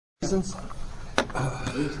License?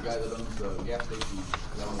 Who's the guy that owns the gas station?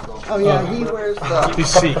 Oh yeah, he wears the. He's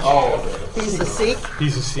Sikh. Oh, He's a Sikh.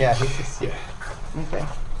 He's a Sikh. Yeah, he's a Sikh. Okay.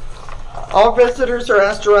 All visitors are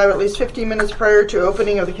asked to arrive at least 15 minutes prior to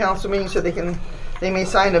opening of the council meeting, so they may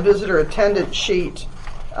sign a visitor attendance sheet.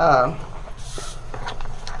 They're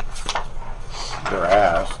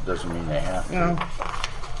asked, doesn't mean they have to. No.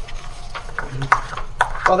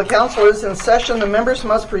 While the council is in session, the members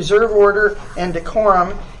must preserve order and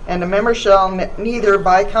decorum, and the member shall neither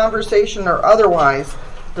by conversation or otherwise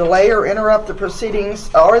delay or interrupt the proceedings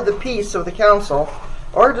or the peace of the council,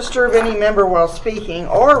 or disturb any member while speaking,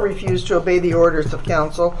 or refuse to obey the orders of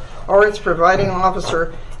council or its providing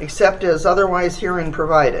officer, except as otherwise herein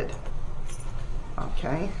provided.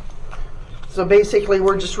 Okay. So basically,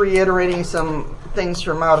 we're just reiterating some things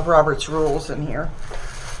from out of Robert's rules in here.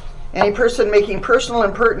 Any person making personal,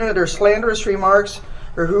 impertinent, or slanderous remarks,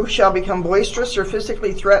 or who shall become boisterous or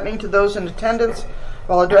physically threatening to those in attendance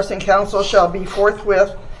while addressing council shall be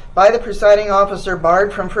forthwith by the presiding officer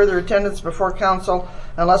barred from further attendance before council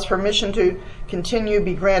unless permission to continue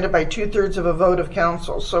be granted by 2/3 of a vote of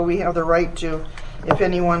council. So we have the right to, if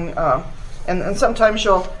anyone, and sometimes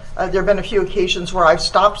there have been a few occasions where I've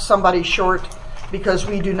stopped somebody short because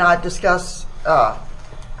we do not discuss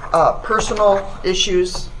personal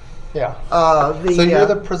issues. Yeah. So you're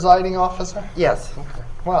the presiding officer? Yes. Okay.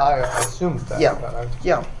 Well, I assumed that. Yeah. But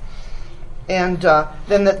Yeah. And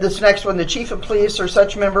then this next one, the chief of police or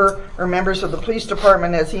such member or members of the police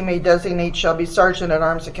department as he may designate shall be sergeant at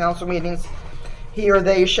arms at council meetings. He or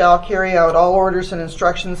they shall carry out all orders and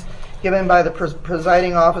instructions given by the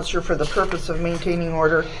presiding officer for the purpose of maintaining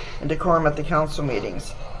order and decorum at the council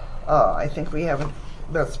meetings. I think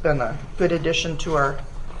that's been a good addition to our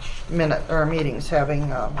meetings, having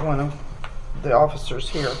one of the officers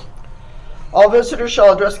here. All visitors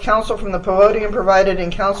shall address council from the podium provided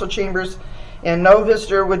in council chambers, and no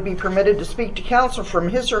visitor would be permitted to speak to council from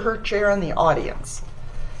his or her chair in the audience.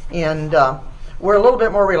 And we're a little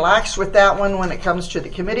bit more relaxed with that one when it comes to the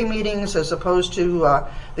committee meetings as opposed to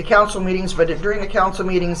the council meetings. But during the council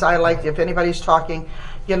meetings, I like, if anybody's talking,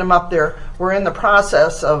 get them up there. We're in the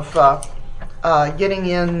process of getting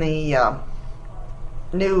in the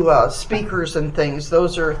new speakers and things.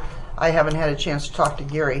 Those are, I haven't had a chance to talk to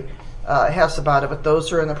Gary Hess about it, but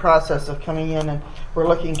those are in the process of coming in, and we're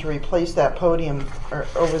looking to replace that podium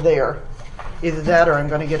over there. Either that or I'm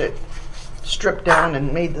going to get it stripped down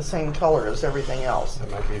and made the same color as everything else.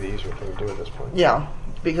 that might be the easier thing to do at this point. Yeah,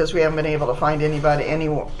 because we haven't been able to find anybody,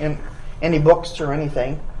 any books or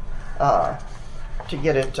anything to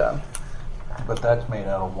get it. But that's made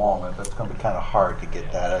out of walnut. That's going to be kind of hard to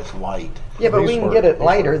get that as light. Yeah, but we can get it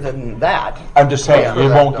lighter than that. I'm just saying, you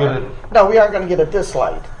won't get it No, we aren't going to get it this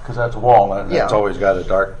light. because that's walnut. And Yeah. It's always got a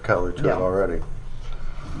dark color to Yeah. it already.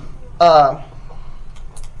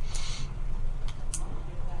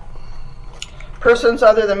 Persons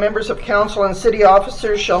other than members of council and city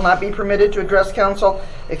officers shall not be permitted to address council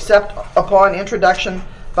except upon introduction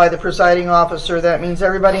by the presiding officer. That means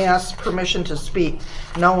everybody asks permission to speak.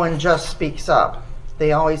 No one just speaks up.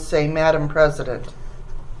 They always say, Madam President.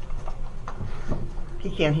 He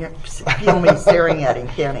can't feel me staring at him,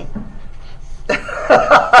 can he?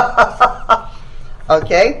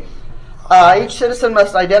 Okay. Each citizen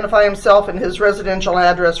must identify himself and his residential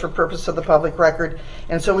address for purpose of the public record.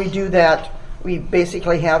 And so we do that. We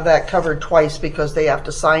basically have that covered twice because they have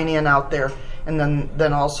to sign in out there and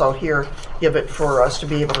then also here give it for us to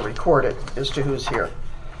be able to record it as to who's here.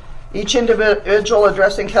 Each individual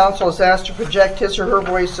addressing council is asked to project his or her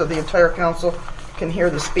voice so the entire council can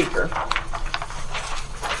hear the speaker.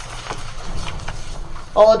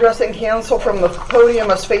 All addressing council from the podium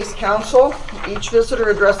must face council. Each visitor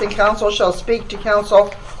addressing council shall speak to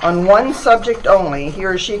council on one subject only. He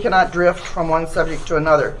or she cannot drift from one subject to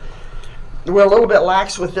another. We're a little bit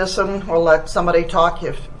lax with this one. We'll let somebody talk,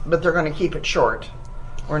 but they're going to keep it short.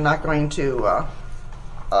 We're not going to,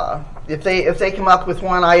 if they come up with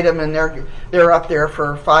one item and they're up there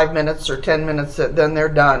for 5 minutes or 10 minutes, then they're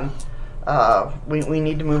done. We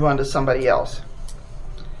need to move on to somebody else.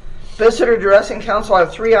 Visitor addressing council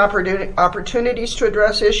have 3 opportunities to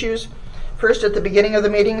address issues. First, at the beginning of the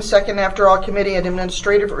meeting. Second, after all committee and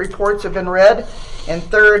administrative reports have been read. And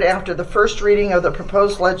third, after the first reading of the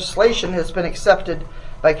proposed legislation has been accepted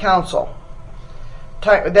by council.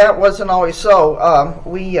 That wasn't always so.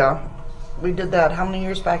 We did that. How many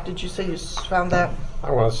years back did you say you found that? I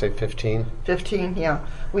want to say 15. 15, yeah.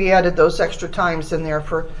 We added those extra times in there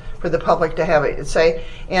for the public to have it say.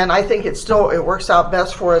 And I think it works out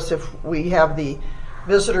best for us if we have the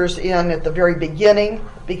visitors in at the very beginning,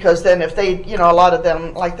 because then if they, a lot of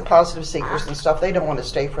them, like the positive seekers and stuff, they don't want to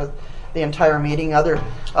stay for the entire meeting.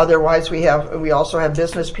 Otherwise, we also have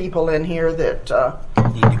business people in here that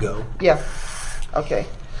Need to go. yeah. Okay.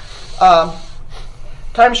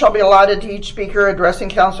 Time shall be allotted to each speaker addressing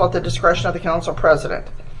council at the discretion of the council president.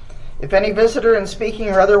 If any visitor in speaking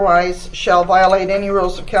or otherwise shall violate any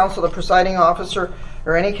rules of council, the presiding officer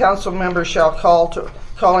or any council member shall call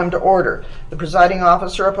him to order. The presiding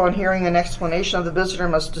officer, upon hearing an explanation of the visitor,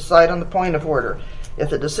 must decide on the point of order. If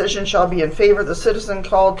the decision shall be in favor of the citizen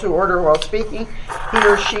called to order while speaking, he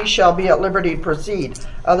or she shall be at liberty to proceed.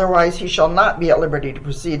 Otherwise, he shall not be at liberty to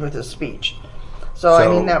proceed with his speech. So I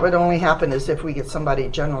mean, that would only happen as if we get somebody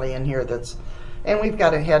generally in here that's, and we've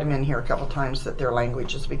had them in here a couple times that their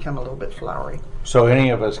language has become a little bit flowery. So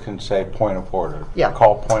any of us can say point of order. Yeah.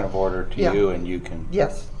 Call point of order to Yeah. you, and you can.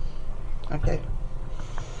 Yes. Okay.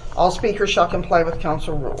 All speakers shall comply with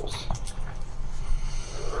council rules.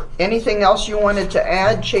 Anything else you wanted to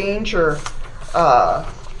add, change, or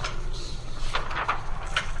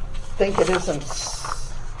think it isn't?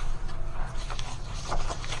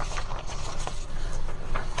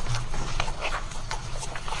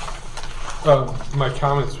 My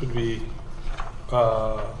comments would be,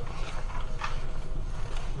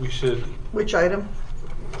 we should, Which item?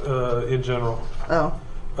 in general, Oh,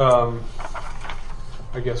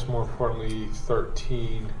 I guess more importantly,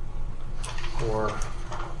 13 or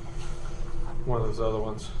one of those other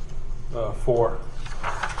ones, 4.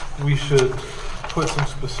 We should put some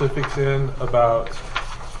specifics in about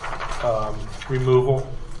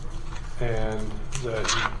removal, and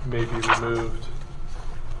that you may be removed.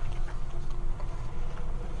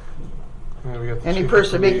 Yeah, we got the any chief of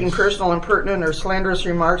person making police. personal, impertinent, or slanderous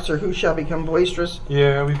remarks, or who shall become boisterous.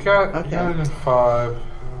 Yeah, we've got, Okay. got it in 5.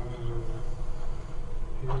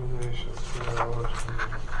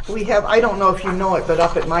 We have, I don't know if you know it, but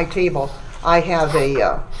up at my table, I have a,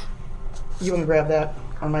 you want to grab that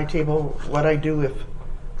on my table, what I do if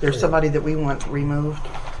there's somebody that we want removed?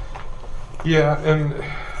 Yeah, and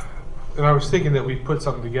I was thinking that we put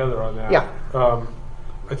something together on that. Yeah.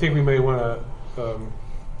 I think we may want to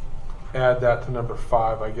add that to number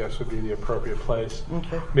 5, I guess would be the appropriate place.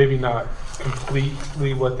 Okay. Maybe not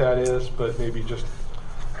completely what that is, but maybe just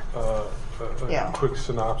a Yeah. quick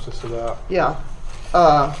synopsis of that. Yeah.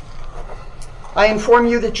 I inform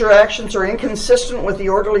you that your actions are inconsistent with the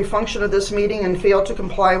orderly function of this meeting and fail to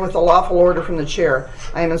comply with the lawful order from the chair.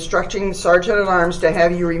 I am instructing Sergeant at Arms to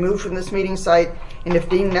have you removed from this meeting site, and if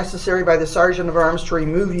deemed necessary by the Sergeant of Arms, to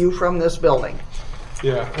remove you from this building.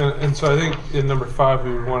 Yeah, and so I think in number 5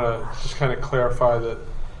 we want to just kind of clarify that,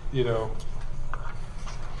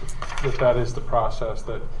 that is the process,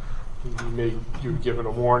 that you're given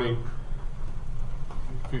a warning.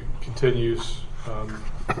 If it continues,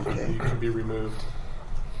 Okay. you can be removed.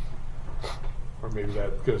 Or maybe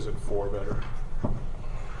that goes in 4 better.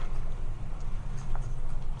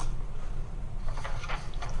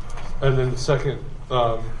 And then the second,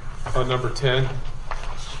 on number 10,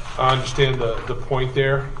 I understand the point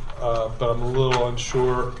there, but I'm a little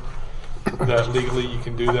unsure that legally you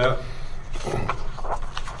can do that.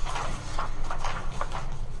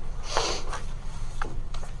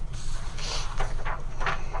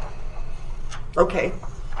 Okay.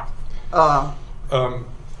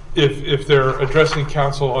 If they're addressing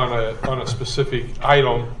council on a specific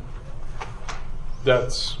item,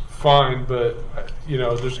 that's fine, but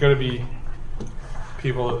there's going to be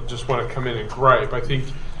people that just want to come in and gripe. I think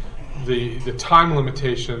the time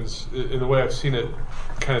limitations, in the way I've seen it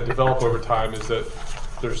kind of develop over time, is that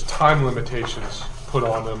there's time limitations put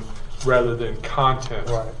on them rather than content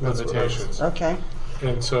Right, that's what I was- limitations. Okay.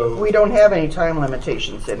 And so We don't have any time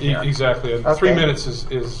limitations in here. exactly, and Okay. 3 minutes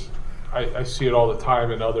is I see it all the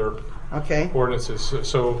time in other Okay. ordinances.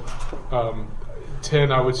 So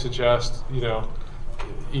 10, I would suggest,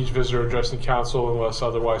 each visitor addressing council, unless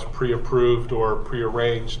otherwise pre-approved or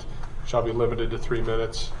pre-arranged, shall be limited to 3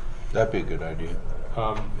 minutes. That'd be a good idea.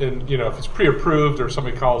 And if it's pre-approved or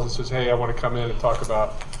somebody calls and says, "Hey, I want to come in and talk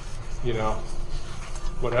about,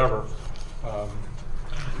 whatever."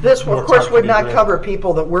 This, More of course, time would to be not granted. cover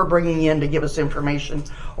people that we're bringing in to give us information,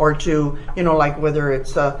 or to, like whether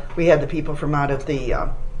it's, we had the people from out of the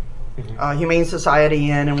Humane Society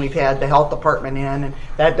in, and we've had the health department in, and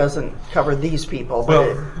that doesn't cover these people. But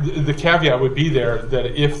Well, the caveat would be there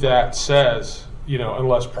that if that says,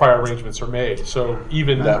 unless prior arrangements are made. So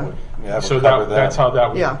even That would Yeah, we'll So cover that. that's how that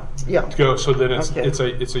would Yeah, yeah. go. So then Okay.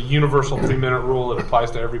 it's a universal 3-minute rule that applies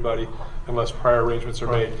to everybody unless prior arrangements are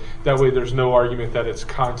made. That way, there's no argument that it's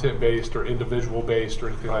content based or individual based or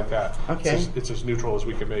anything like that. Okay. It's as neutral as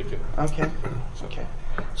we can make it. Okay, okay.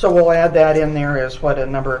 So we'll add that in there as what, a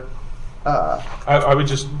number, I would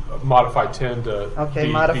just modify 10 to Okay,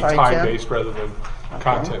 be modify 10. time based rather than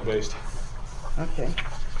content based. okay.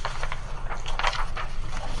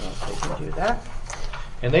 Yes, they can do that.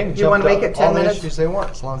 And they can You wanna jump make to it 10 all the minutes? issues they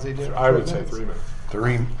want, as long as they do it. I would say 3 minutes.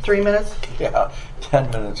 3 minutes? Yeah,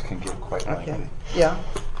 10 minutes can get quite lengthy. Okay, yeah.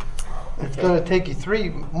 It's going to take you 3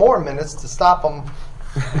 more minutes to stop them.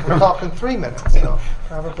 We're talking 3 minutes, you know.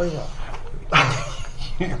 Probably will.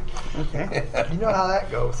 Okay. You know how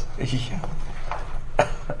that goes. Yeah.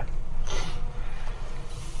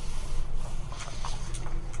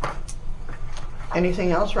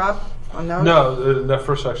 Anything else, Rob, on those? No, that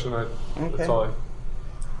first section, Okay. that's all I.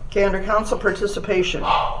 Okay, under council participation.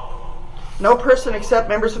 No person except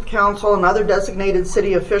members of council and other designated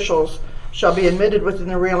city officials shall be admitted within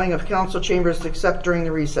the railing of council chambers except during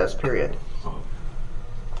the recess period.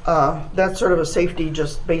 That's sort of a safety,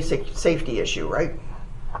 just basic safety issue, right?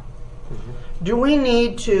 Do we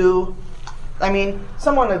need to, I mean,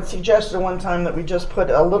 someone had suggested one time that we just put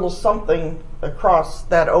a little something across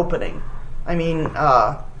that opening. I mean,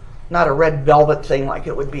 not a red velvet thing like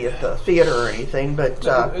it would be at the theater or anything, but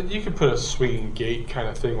You could put a swinging gate kind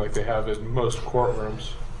of thing like they have in most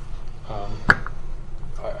courtrooms.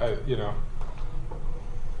 You know,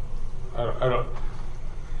 I don't.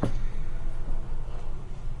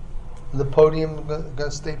 The podium going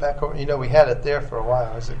to stay back over. You know, we had it there for a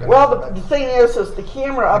while. Is it going well, the thing is the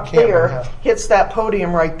camera up camera, there yeah. hits that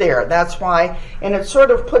podium right there. That's why, and it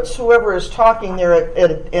sort of puts whoever is talking there at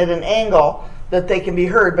an angle that they can be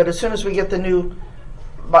heard. But as soon as we get the new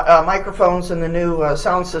microphones and the new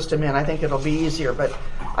sound system in, I think it'll be easier. But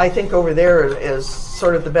I think over there is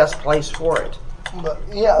sort of the best place for it. But,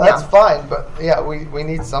 yeah, that's Yeah. fine. But yeah, we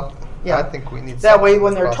need something. Yeah. I think we need That something way,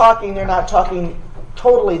 when they're across. talking, they're not talking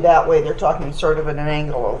totally that way. They're talking sort of at an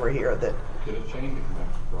angle over here. That Get a chain to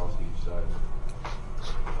connect across each side.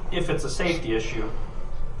 If it's a safety issue,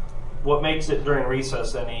 what makes it during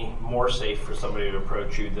recess any more safe for somebody to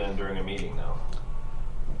approach you than during a meeting now?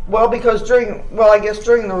 well, because I guess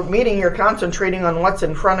during the meeting you're concentrating on what's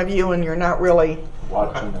in front of you, and you're not really.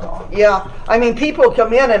 Watching it on. Yeah, I mean, people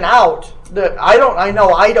come in and out. That I know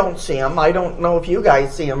I don't see them. I don't know if you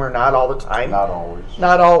guys see them or not all the time. Not always.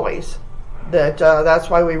 Not always. That's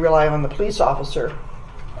why we rely on the police officer.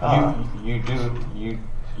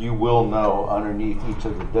 You will know underneath each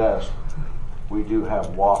of the desks, we do have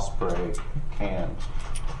WASP spray cans.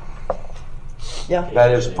 Yeah.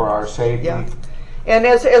 That is for our safety. Yeah. And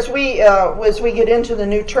as we get into the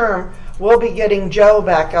new term, we'll be getting Joe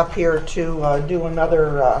back up here to do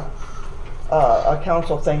another a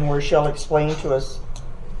council thing where she'll explain to us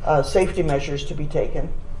safety measures to be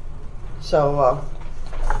taken. So,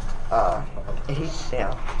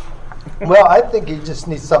 yeah. Well, I think you just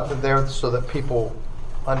need something there so that people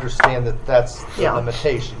understand that that's the Yeah.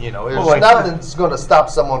 limitation. You know, there's Well, like- nothing's going to stop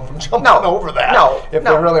someone from jumping No. over that. No. If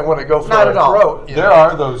No. they really want to go for Not a at all. throat. You There know?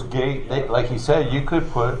 are those like he said, you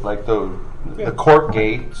could put like the court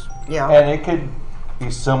gates, Yeah. and it could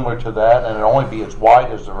be similar to that, and it only be as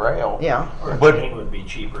wide as the rail. Yeah. Or a But- chain would be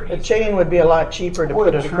cheaper. A chain would be a lot cheaper to Well,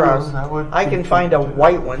 put it true, across. that would I be can find a cheaper, too.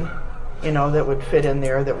 white one, that would fit in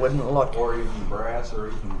there that wouldn't look. Or even brass or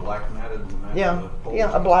even black matted. and match Yeah, the poles.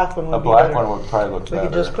 yeah, a black one would A be black better. one would probably look We better.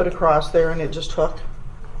 could just put across there and it just hook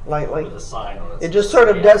lightly. With a sign on it. It just sort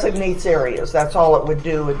of designates areas. That's all it would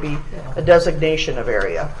do, would be a designation of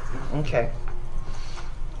area. Okay.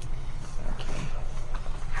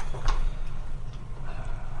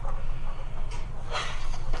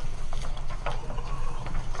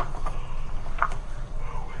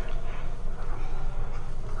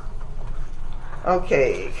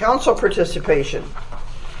 Okay, council participation.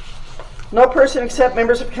 No person except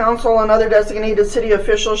members of council and other designated city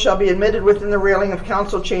officials shall be admitted within the railing of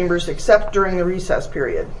council chambers except during the recess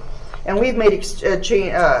period. And we've made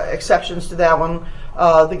exceptions to that one.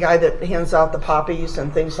 The guy that hands out the poppies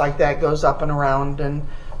and things like that goes up and around. And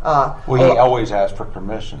Well, he always asks for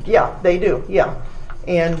permission. yeah, they do. Yeah,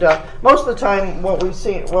 and most of the time, what we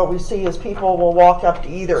see is people will walk up to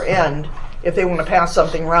either end if they want to pass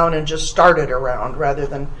something around and just start it around rather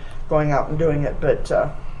than going out and doing it. But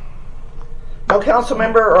no council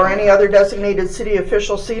member or any other designated city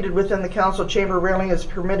official seated within the council chamber railing is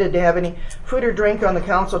permitted to have any food or drink on the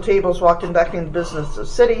council tables while conducting the business of the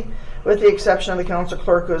city, with the exception of the council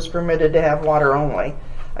clerk, who is permitted to have water only.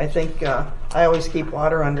 I think I always keep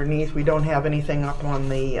water underneath. We don't have anything up on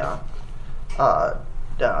the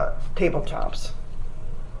tabletops.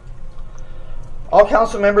 All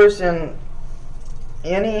council members and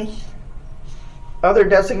any other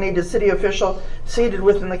designated city official seated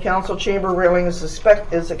within the council chamber railing is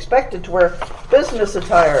expected to wear business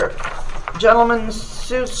attire. Gentlemen's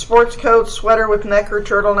suits, sports coats, sweater with neck or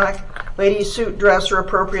turtleneck, ladies' suit, dress, or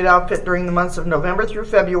appropriate outfit during the months of November through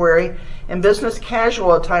February, and business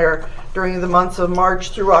casual attire during the months of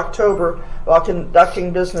March through October while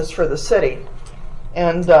conducting business for the city.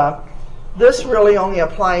 And this really only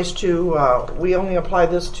applies to, we only apply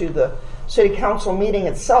this to the city council meeting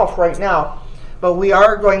itself right now, but we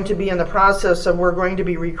are going to be in the process of, we're going to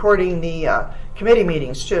be recording the committee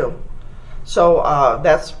meetings too. So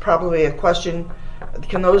that's probably a question.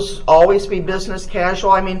 Can those always be business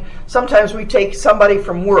casual? I mean, sometimes we take somebody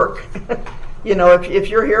from work. You know, if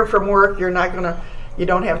you're here from work, you're not gonna, you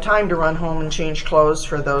don't have time to run home and change clothes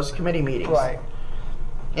for those committee meetings. Right.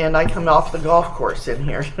 And I come off the golf course in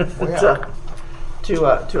here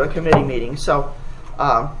to a committee meeting. So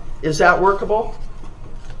is that workable?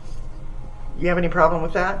 You have any problem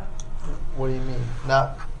with that? What do you mean?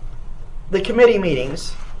 Not. The committee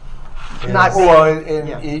meetings. Yeah. Not Well,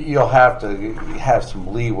 being, and you'll have to have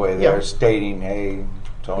some leeway there, Yeah. stating, hey,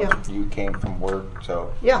 so Yeah. you came from work,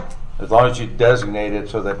 so yeah. as long as you designate it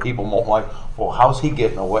so that people won't like, well, how's he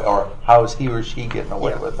getting away, or how's he or she getting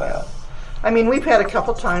away Yeah. with that? I mean, we've had a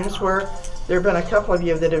couple times where there have been a couple of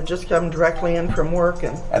you that have just come directly in from work,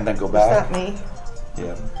 and And then go is back? that me?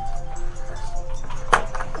 Yeah.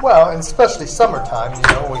 Well, and especially summertime, you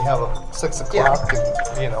know, we have a 6 o'clock,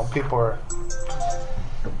 and, you know, people are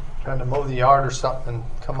trying to mow the yard or something and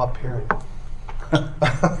come up here.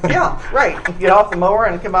 Yeah, right. Get off the mower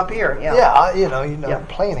and come up here. Yeah. Yeah, you know, Yeah.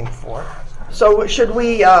 planning for it. So should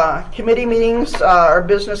we, committee meetings or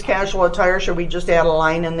business casual attire, should we just add a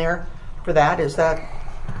line in there for that? Is that?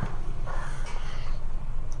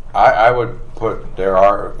 I would put, there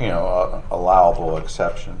are, you know, allowable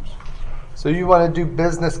exceptions. So you want to do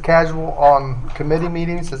business casual on committee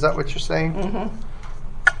meetings? Is that what you're saying?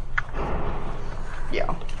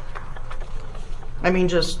 Yeah. I mean,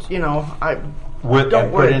 just, you know, I With, Don't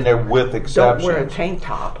and wear- put in there with don't exceptions. wear a tank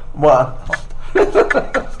top. Well,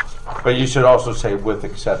 but you should also say with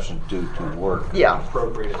exception due to work. Yeah.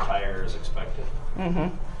 Appropriate attire is expected.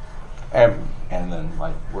 And then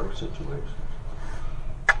like work situations.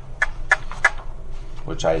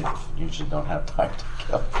 Which I usually don't have time to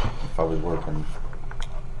kill if I was working.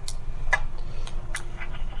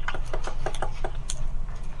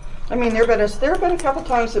 I mean, there have been a couple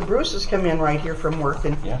times that Bruce has come in right here from work,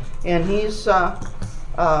 and Yeah. and he's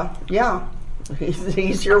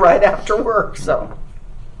he's here right after work. So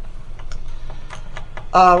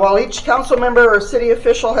while each council member or city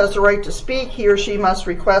official has the right to speak, he or she must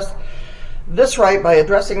request this right by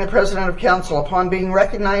addressing the president of council. Upon being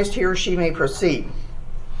recognized, he or she may proceed.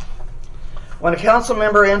 When a council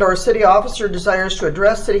member and or city officer desires to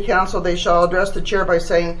address city council, they shall address the chair by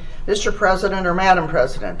saying, Mr. President or Madam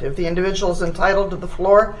President. If the individual is entitled to the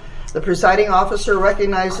floor, the presiding officer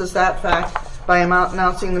recognizes that fact by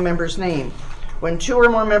announcing the member's name. When two or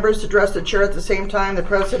more members address the chair at the same time, the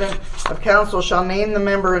president of council shall name the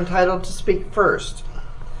member entitled to speak first.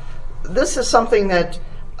 This is something that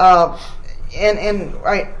and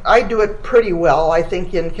I do it pretty well, I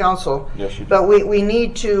think, in council. Yes, you do. But we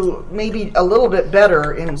need to maybe a little bit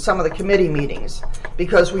better in some of the committee meetings,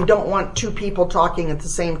 because we don't want two people talking at the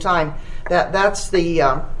same time. That's the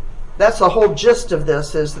whole gist of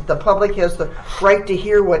this, is that the public has the right to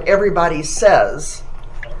hear what everybody says,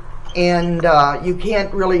 and you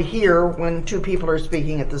can't really hear when two people are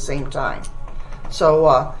speaking at the same time.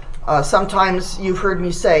 So sometimes you've heard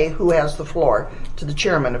me say who has the floor to the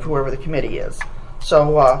chairman of whoever the committee is.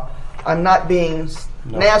 So I'm not being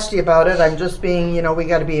nasty about it. I'm just being, we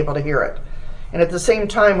got to be able to hear it. And at the same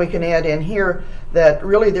time, we can add in here that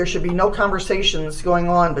really there should be no conversations going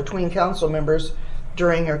on between council members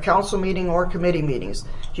during a council meeting or committee meetings.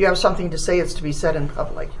 If you have something to say, it's to be said in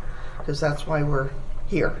public, because that's why we're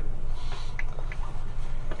here.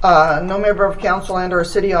 No member of council and or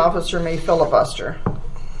city officer may filibuster.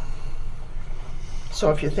 So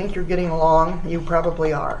if you think you're getting along, you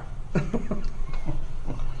probably are.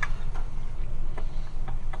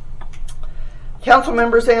 Council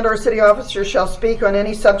members and or city officers shall speak on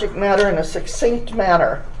any subject matter in a succinct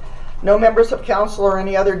manner. No members of council or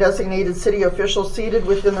any other designated city official seated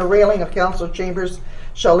within the railing of council chambers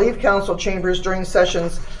shall leave council chambers during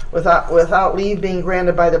sessions without leave being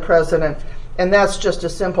granted by the president. And that's just a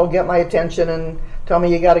simple get my attention and tell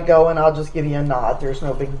me you got to go, and I'll just give you a nod. There's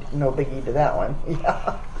no biggie to that one.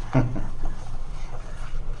 Yeah.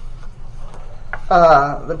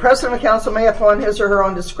 The president of council may, upon his or her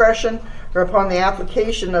own discretion, or upon the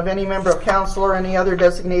application of any member of council or any other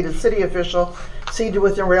designated city official seated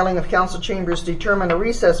within railing of council chambers, determine a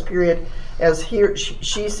recess period as he or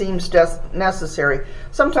she seems necessary.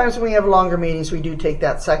 Sometimes when we have longer meetings, we do take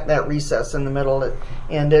that recess in the middle,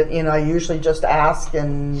 and I usually just ask,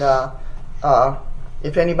 and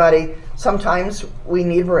if anybody, sometimes we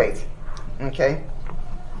need a break. Okay.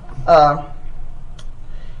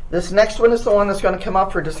 This next one is the one that's going to come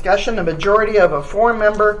up for discussion. A majority of a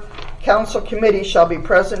 4-member council committee shall be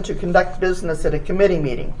present to conduct business at a committee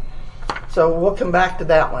meeting. So we'll come back to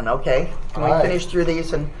that one, okay? Can we finish through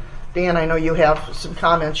these? And Dan, I know you have some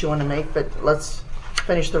comments you want to make, but let's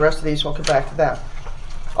finish the rest of these. We'll come back to that.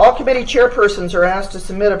 All committee chairpersons are asked to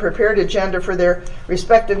submit a prepared agenda for their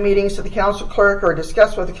respective meetings to the council clerk, or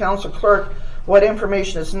discuss with the council clerk what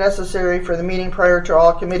information is necessary for the meeting prior to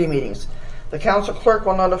all committee meetings. The council clerk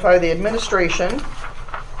will notify the administration,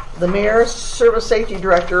 the mayor, service safety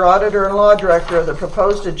director, auditor, and law director of the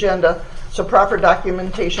proposed agenda so proper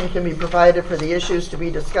documentation can be provided for the issues to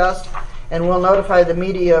be discussed, and will notify the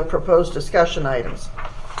media of proposed discussion items.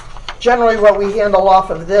 Generally, what we handle off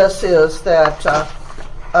of this is that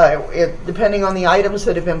depending on the items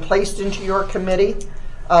that have been placed into your committee,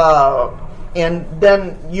 and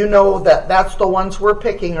then you know that that's the ones we're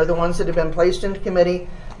picking are the ones that have been placed into committee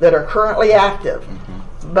that are currently active.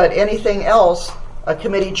 But anything else, a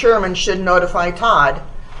committee chairman should notify Todd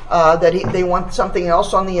that they want something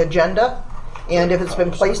else on the agenda, and if it's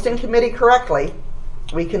been placed in committee correctly,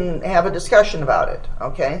 we can have a discussion about it.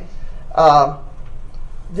 Okay.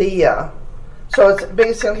 So it's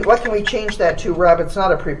basically, what can we change that to, Rob? It's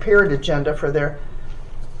not a prepared agenda for their.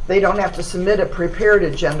 They don't have to submit a prepared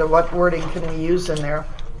agenda. What wording can we use in there?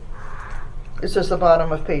 This is the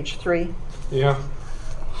bottom of page 3. Yeah.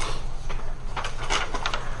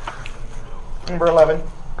 Number 11.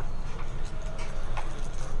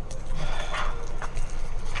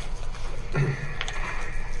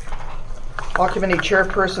 All committee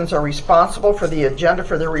chairpersons are responsible for the agenda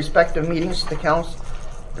for their respective meetings, the council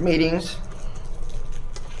meetings.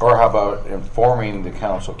 Or how about informing the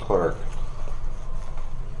council clerk?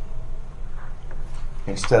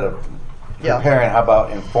 Instead of preparing, how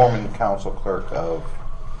about informing the council clerk of?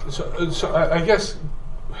 So I guess,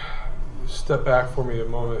 step back for me a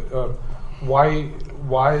moment.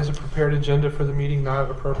 Why is a prepared agenda for the meeting not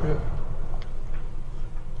appropriate?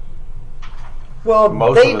 Well,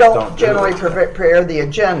 Most they of us don't generally prepare the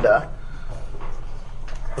agenda.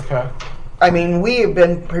 Okay. I mean, we have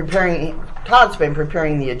been preparing, Todd's been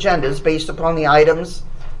preparing the agendas based upon the items,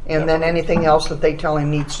 and then anything else that they tell him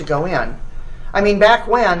needs to go in. I mean, back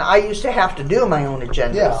when, I used to have to do my own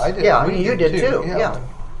agendas. Yeah, I did. Yeah, I mean, you did too. Yeah.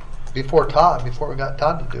 Before we got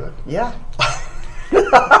Todd to do it. Yeah.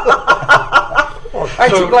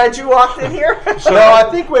 Aren't you glad you walked in here? No, I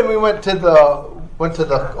think when we went to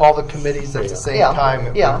all the committees at the same time,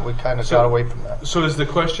 we kind of got away from that. So is the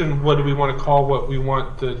question, what do we want to call what we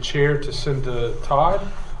want the chair to send to Todd?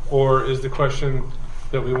 Or is the question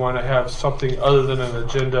that we want to have something other than an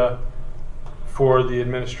agenda for the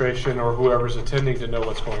administration or whoever's attending to know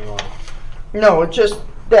what's going on? No, it's just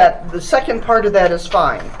that the second part of that is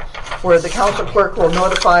fine, where the council clerk will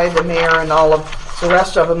notify the mayor and all of the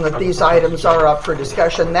rest of them that these items are up for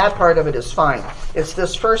discussion. That part of it is fine. It's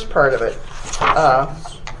this first part of it.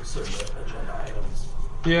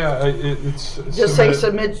 Yeah, it's Just say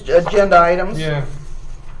submit agenda items. Yeah.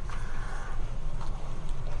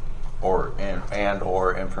 Or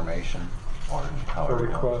information, or however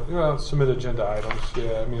you want. Well, submit agenda items.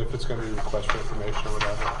 Yeah, I mean, if it's going to be request for information or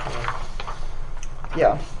whatever.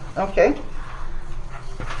 Yeah. Okay.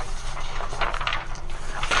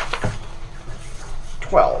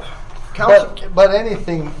 But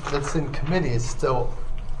anything that's in committee is still.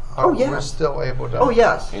 We're still able to. Oh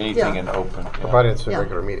yes. Anything in open. Yeah. Provided it's a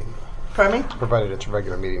regular meeting. Pardon me? Provided it's a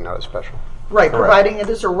regular meeting, not a special. Right, Correct. providing it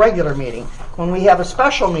is a regular meeting. When we have a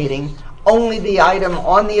special meeting, only the item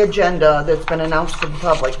on the agenda that's been announced to the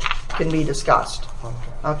public can be discussed.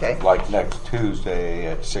 Okay. Like next Tuesday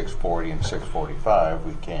at 6:40 and 6:45,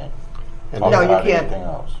 we can't. And talk No, you about can't. anything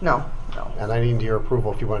else. No. And I need your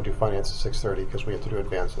approval if you want to do finance at 6:30 because we have to do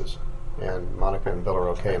advances. And Monica and Bill are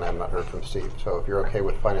okay, and I have not heard from Steve. So if you're okay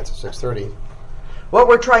with finance at 6:30, What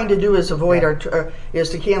we're trying to do is avoid is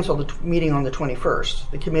to cancel the meeting on the 21st,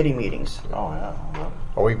 the committee meetings. Oh yeah.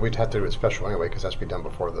 Well, we'd have to do it special anyway because that's to be done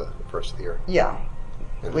before the first of the year. Yeah.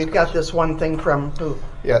 And We've got this one thing from who?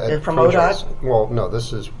 Yeah, From ODOT? Well, no,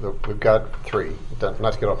 we've got 3,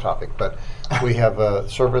 not to get off topic, but we have a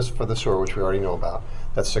service for the sewer, which we already know about.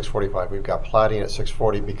 That's 6:45. We've got plating at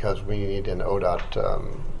 6:40 because we need an ODOT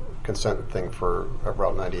consent thing for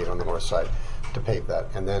Route 98 on the north side to pave that.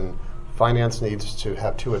 And then finance needs to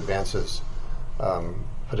have 2 advances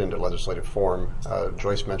put into legislative form.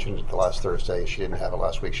 Joyce mentioned it the last Thursday. She didn't have it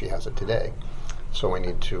last week. She has it today. So we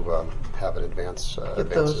need to have an advance. Get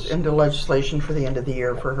those into legislation for the end of the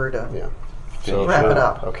year for her to So wrap it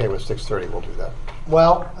up. Okay, with 6:30, we'll do that.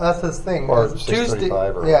 Well, that's this thing. Or Tuesday,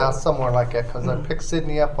 6:35 or yeah, somewhere like that. Because I pick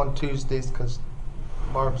Sydney up on Tuesdays because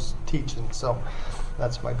Barb's teaching, so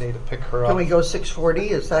that's my day to pick her up. Can we go 6:40?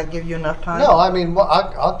 Does that give you enough time? No, I mean, well,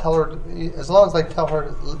 I'll tell her as long as I tell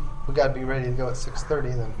her we got to be ready to go at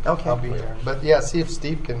 6:30. Then Okay. I'll be here. But yeah, see if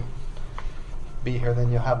Steve can be here.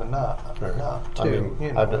 Then you'll have enough. I mean,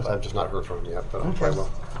 you know, I've just not heard from him yet, but I will.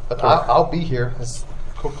 But I'll be here as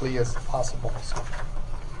quickly as possible. So.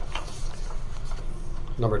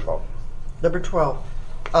 Number 12. Number 12.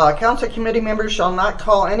 Council committee members shall not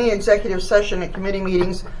call any executive session at committee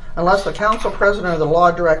meetings unless the council president or the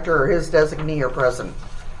law director or his designee are present.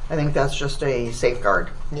 I think that's just a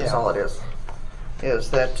safeguard. That's all it is.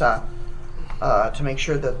 Is that to make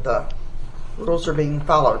sure that the rules are being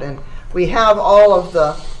followed. And we have all of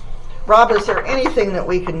the... Rob, is there anything that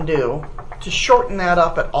we can do to shorten that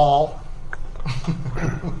up at all?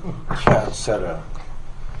 Yeah, set a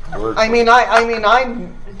word. I mean,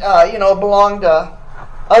 belong to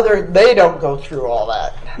other. They don't go through all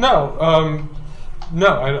that. No,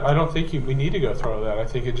 I don't think we need to go through all that. I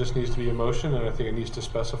think it just needs to be a motion, and I think it needs to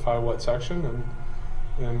specify what section,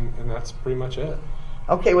 and that's pretty much it.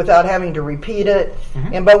 Okay, without having to repeat it.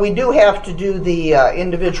 Mm-hmm. But we do have to do the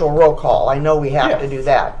individual roll call. I know we have to do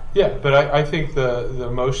that. Yeah, but I think the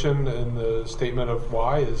motion and the statement of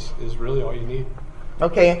why is really all you need.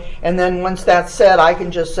 Okay, and then once that's said, I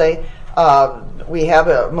can just say we have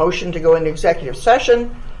a motion to go into executive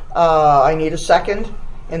session. I need a second,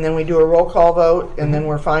 and then we do a roll call vote, and then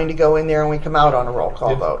we're fine to go in there, and we come out on a roll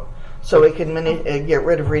call vote. So we can get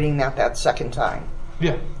rid of reading that second time.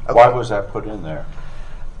 Yeah. Okay. Why was that put in there?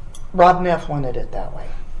 Rob Neff wanted it that way.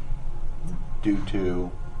 Due to,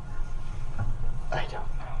 I don't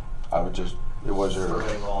know. I would just, it was her.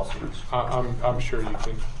 Preventing lawsuits. I'm sure you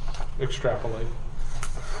can extrapolate.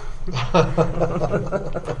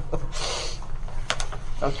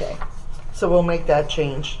 Okay, so we'll make that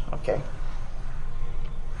change. Okay.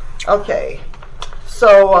 Okay,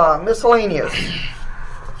 so miscellaneous.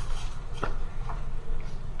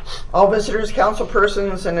 All visitors, council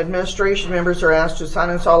persons, and administration members are asked to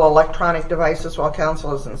silence all electronic devices while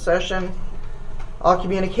council is in session. All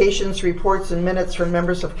communications, reports, and minutes from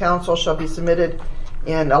members of council shall be submitted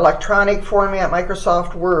in electronic format,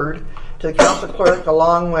 Microsoft Word, to the council clerk,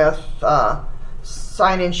 along with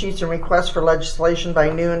sign-in sheets and requests for legislation by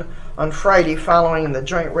noon on Friday following the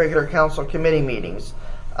joint regular council committee meetings.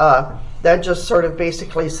 That just sort of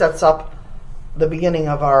basically sets up the beginning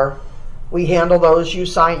of our... We handle those. You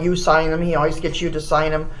sign them. He always gets you to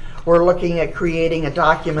sign them. We're looking at creating a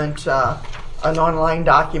document, an online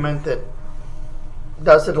document that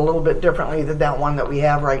does it a little bit differently than that one that we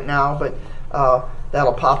have right now, but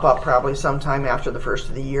that'll pop up probably sometime after the first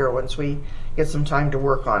of the year once we get some time to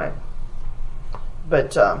work on it.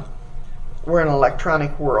 But we're in an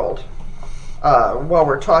electronic world. While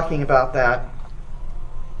we're talking about that,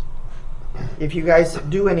 if you guys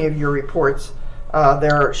do any of your reports,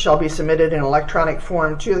 there shall be submitted in electronic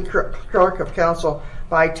form to the clerk of council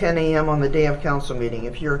by 10 a.m. on the day of council meeting.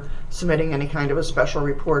 If you're submitting any kind of a special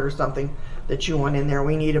report or something that you want in there,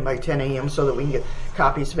 we need them by 10 a.m. so that we can get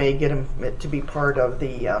copies made, get them to be part of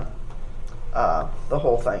the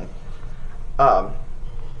whole thing.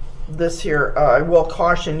 This here, I will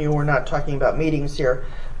caution you, we're not talking about meetings here,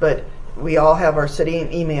 but we all have our city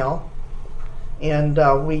email, and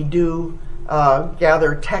we do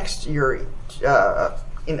gather text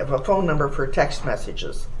a phone number for text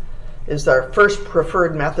messages is our first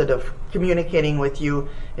preferred method of communicating with you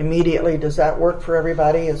immediately. Does that work for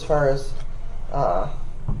everybody as far as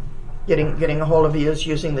getting a hold of you is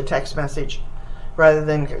using the text message rather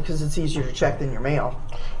than, because it's easier to check than your mail?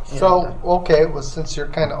 So, okay, well, since you're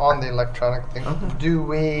kind of on the electronic thing, do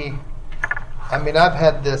we, I mean, I've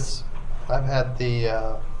had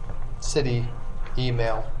the city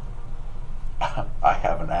email. I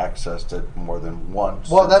haven't accessed it more than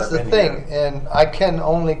once. Well, since that's I've the been thing, here. and I can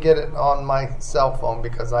only get it on my cell phone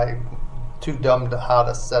because I'm too dumb to how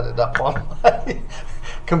to set it up on my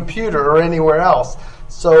computer or anywhere else.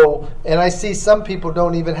 So, and I see some people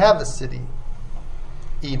don't even have the city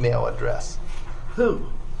email address. Who?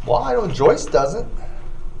 Well, I know Joyce doesn't.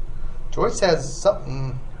 Joyce has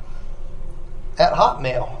something at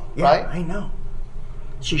Hotmail, Yeah, right? I know.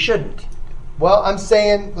 She shouldn't. Well, I'm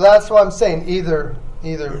saying, that's what I'm saying. Either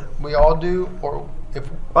we all do, or Well,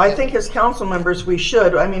 I think as council members, we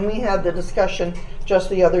should. I mean, we had the discussion just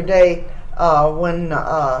the other day when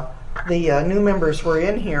the new members were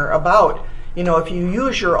in here about, if you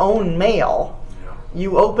use your own mail,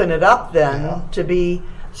 you open it up then to be,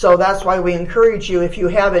 so that's why we encourage you, if you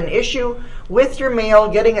have an issue with your mail,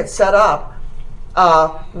 getting it set up,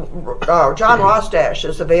 John Rostash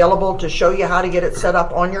is available to show you how to get it set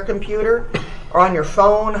up on your computer or on your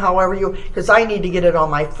phone, however because I need to get it on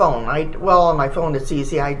my phone. On my phone it's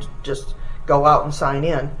easy. I just go out and sign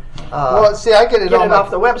in. Well, see, I get it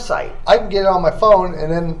off the website. I can get it on my phone,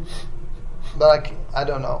 and then, but I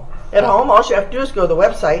don't know. At home, all you have to do is go to the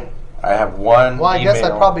website. I have one Well, I guess I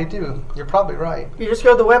email. probably do. You're probably right. You just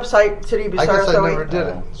go to the website, City of I guess I Bucyrus, never did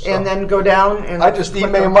it. So. and then go down and I just click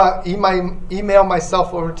email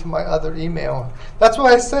myself over to my other email. That's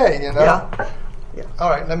what I say, Yeah. All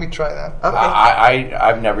right, let me try that. Okay.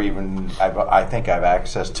 I've never even. I think I've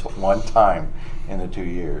accessed it one time in the 2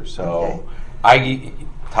 years. So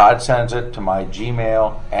Todd sends it to my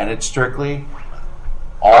Gmail, and it's strictly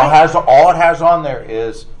all it has on there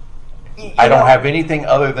is. I don't have anything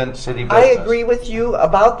other than city business. I agree with you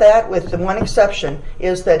about that, with the one exception,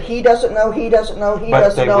 is that he doesn't know,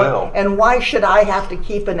 But they will. and why should I have to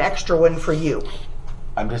keep an extra one for you?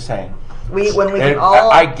 I'm just saying. When we can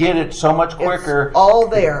all, I get it so much quicker. It's all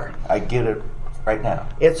there. I get it right now.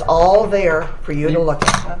 It's all there for you to look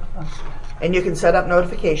at, and you can set up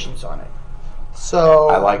notifications on it. So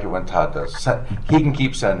I like it when Todd does. He can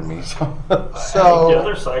keep sending me. I think the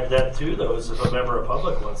other side of that too, though, is if a member of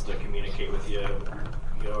public wants to communicate with you,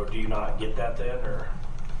 do you not get that then, or?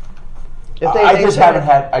 I just haven't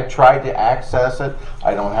had. I tried to access it.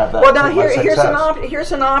 I don't have that. Well, now much success.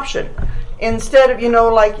 here's an option. Instead of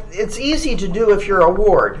it's easy to do if you're a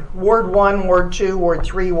Ward 1, Ward 2, Ward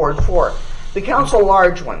 3, Ward 4, the council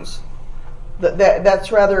large ones.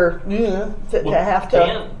 That's rather to have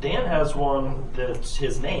to. Dan has one that's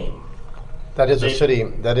his name. That is a city.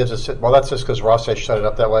 Well, that's just because Ross has shut it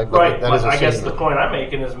up that way. But Right. That is a I city. guess the point I'm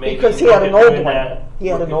making is maybe Because he look had at an old doing one. that- He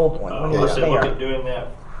had an old one when he was look mayor. at doing that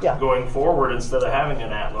Yeah. going forward instead of having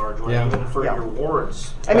an at-large one, Yeah. even for Yeah. your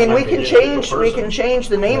wards. I mean, That we might be can an individual change. We person. can change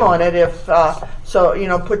the name on it if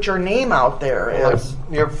put your name out there as.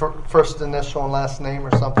 your first initial and last name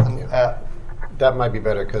or something at. That might be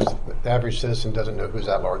better because the average citizen doesn't know who's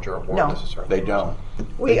at large or at ward No. necessarily. They don't.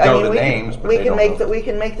 We They know can the names, but we they can don't make know. we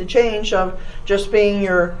can make the change of just being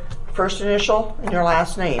your first initial and your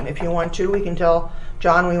last name. If you want to, we can tell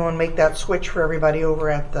John we want to make that switch for everybody over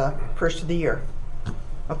at the first of the year.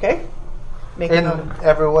 Okay. Make a note. And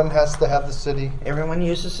everyone has to have the city. Everyone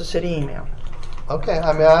uses the city email. Okay,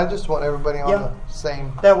 I mean, I just want everybody on Yeah. the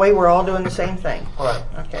same. That way, we're all doing the same thing. Right.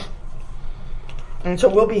 Okay. And so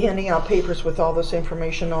we'll be handing out papers with all this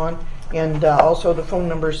information on, and also the phone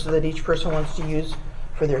numbers that each person wants to use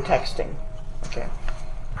for their texting. Okay.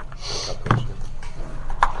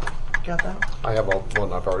 Got that? I have all.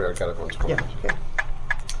 Well, I've already got it once. Yeah. Okay.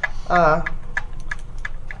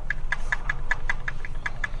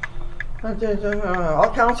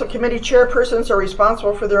 All council committee chairpersons are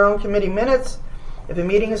responsible for their own committee minutes. If a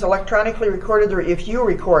meeting is electronically recorded, or if you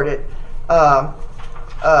record it,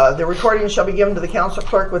 the recording shall be given to the council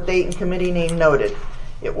clerk with date and committee name noted.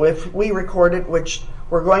 If we record it, which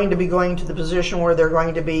we're going to be going to the position where they're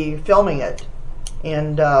going to be filming it,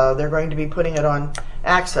 and they're going to be putting it on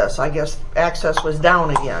Access. I guess Access was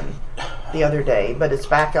down again the other day, but it's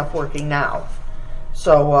back up working now.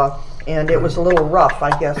 So, and it was a little rough,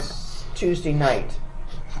 I guess, Tuesday night.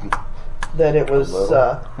 That it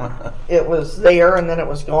was there, and then it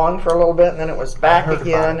was gone for a little bit, and then it was back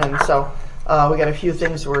again, and so we got a few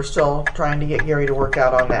things we're still trying to get Gary to work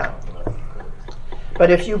out on that. But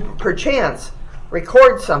if you perchance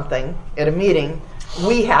record something at a meeting,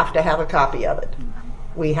 we have to have a copy of it.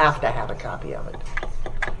 We have to have a copy of it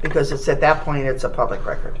because it's at that point it's a public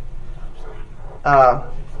record,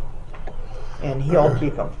 and he'll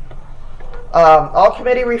keep them. All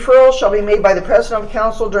committee referrals shall be made by the president of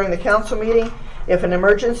council during the council meeting. If an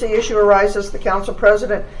emergency issue arises, the council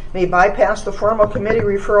president may bypass the formal committee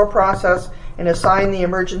referral process and assign the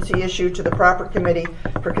emergency issue to the proper committee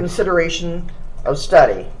for consideration of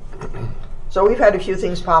study. So we've had a few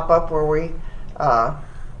things pop up where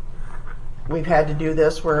we've had to do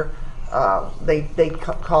this, where they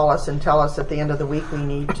call us and tell us at the end of the week we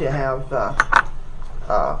need to have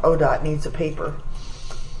ODOT needs a paper.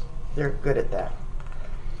 They're good at that.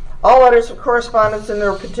 All letters of correspondence and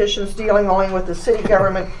their petitions dealing only with the city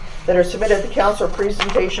government that are submitted to council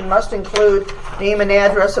presentation must include name and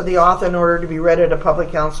address of the author in order to be read at a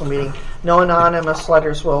public council meeting. No anonymous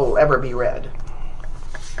letters will ever be read.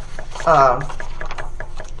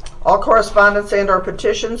 All correspondence and/or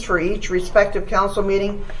petitions for each respective council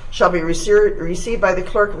meeting shall be received by the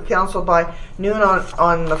clerk of council by noon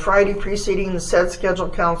on the Friday preceding the said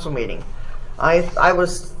scheduled council meeting. I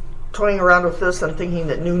was toying around with this and thinking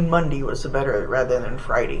that noon Monday was better rather than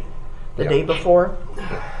Friday. The day before?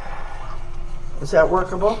 Is that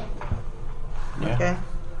workable? Yeah. Okay.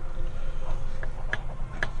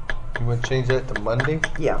 You want to change that to Monday?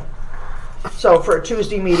 Yeah. So for a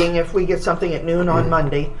Tuesday meeting, if we get something at noon on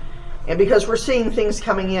Monday, and because we're seeing things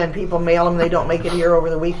coming in, people mail them, they don't make it here over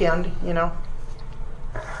the weekend, you know.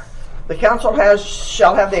 The council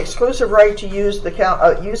shall have the exclusive right to use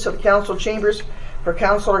the use of council chambers for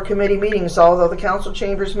council or committee meetings, although the council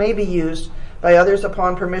chambers may be used by others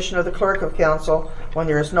upon permission of the clerk of council when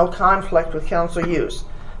there is no conflict with council use.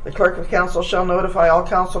 The clerk of council shall notify all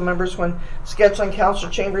council members when scheduling council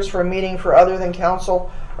chambers for a meeting for other than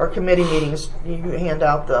council or committee meetings. You hand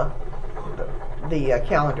out the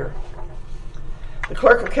calendar. The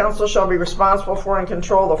clerk of council shall be responsible for and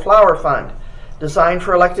control the flower fund designed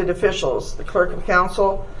for elected officials. The clerk of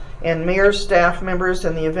council and mayor's staff members,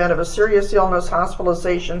 in the event of a serious illness,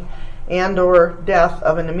 hospitalization, and or death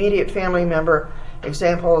of an immediate family member,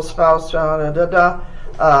 example a spouse,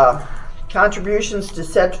 contributions to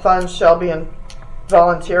said funds shall be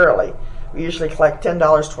voluntarily. We usually collect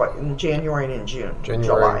 $10 in January and in June.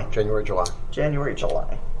 July. January,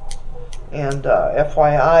 July. And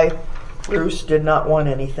FYI, Bruce did not want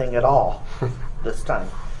anything at all this time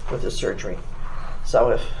with his surgery.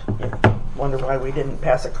 So if you wonder why we didn't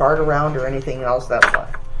pass a card around or anything else, that's why.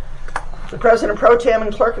 The President Pro Tem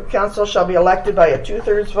and Clerk of Council shall be elected by a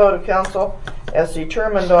 2/3 vote of council as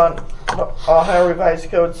determined on Ohio Revised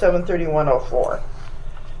Code 73104.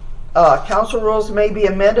 Council rules may be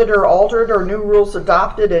amended or altered or new rules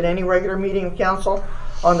adopted at any regular meeting of council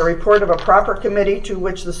on the report of a proper committee to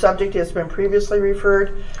which the subject has been previously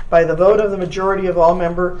referred by the vote of the majority of all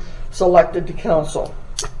members elected to council.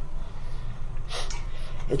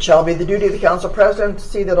 It shall be the duty of the council president to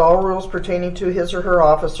see that all rules pertaining to his or her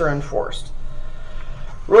office are enforced.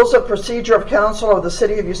 Rules of procedure of council of the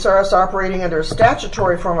city of Bucyrus operating under a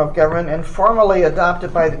statutory form of government and formally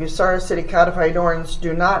adopted by the Bucyrus City Codified Ordinance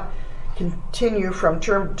do not continue from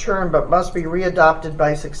term to term but must be readopted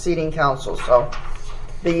by succeeding council. So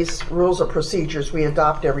these rules of procedures we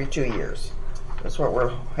adopt every 2 years. That's what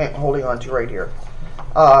we're holding on to right here.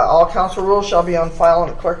 All council rules shall be on file in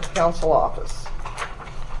the clerk of council office.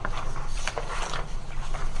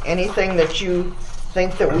 Anything that you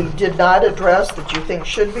think that we did not address that you think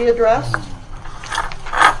should be addressed?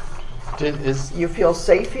 You feel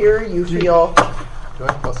safe here? You feel... Do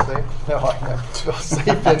I feel safe? No, I never feel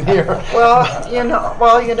safe in here. Well, you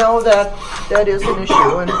know that is an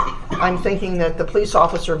issue, and I'm thinking that the police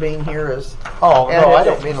officer being here is... Oh, no, I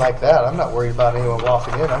don't mean like that. I'm not worried about anyone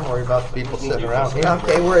walking in. I'm worried about the people sitting around here.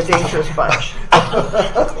 Okay, we're a dangerous bunch.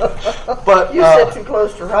 But You sit too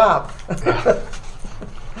close to Rob.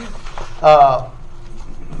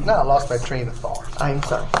 No, I lost my train of thought. I'm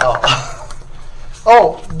sorry.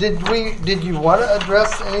 Did you want to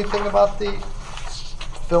address anything about the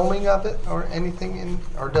filming of it or anything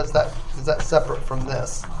or is that separate from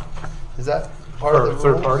this? Is that part of the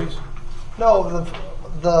third rules? parties? No,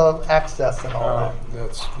 the access and all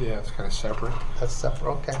that. It's kind of separate. That's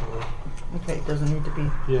separate. Okay. Okay, it doesn't need to be.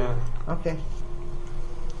 Yeah. Okay.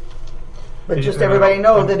 But And- just and everybody I-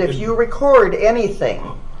 know and- that if and- you record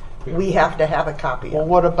anything, we have to have a copy Well, of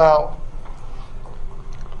it. what about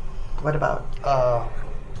What about?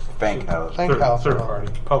 Bank house. Bank house? Third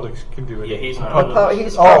party. Public can do it. Yeah, he's not-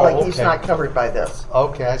 He's Oh, public. He's okay. not covered by this.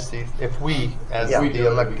 Okay, I see. If we, as Yeah. We the do,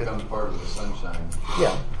 it elected, becomes part of the sunshine,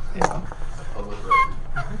 Yeah. public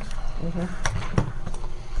record.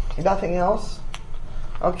 Nothing else?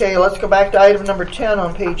 Okay, let's go back to item number 10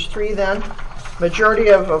 on page 3 then. Majority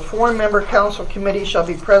of a 4-member council committee shall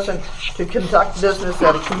be present to conduct business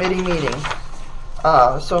at a committee meeting.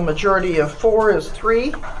 So majority of 4 is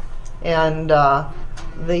 3, and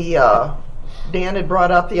Dan had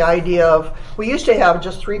brought up the idea of, we used to have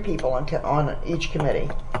just 3 people on each committee.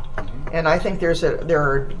 And I think there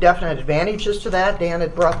are definite advantages to that. Dan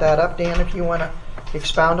had brought that up. Dan, if you want to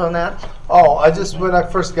expound on that. when I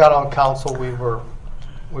first got on council,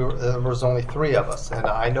 there was only 3 of us, and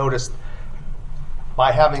I noticed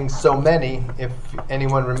by having so many, if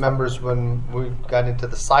anyone remembers when we got into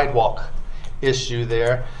the sidewalk issue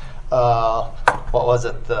there, what was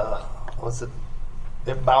it?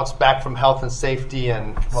 It bounced back from health and safety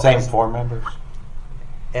and Same 4 members.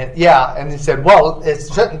 And he said, well, it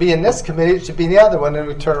shouldn't be in this committee, it should be in the other one. And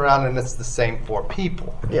we turn around and it's the same 4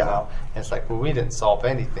 people. You Yeah. know? And it's like, well, we didn't solve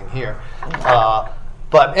anything here.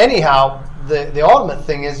 But anyhow, the ultimate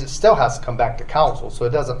thing is it still has to come back to council. So it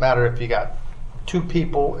doesn't matter if you got 2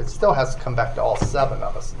 people, it still has to come back to all 7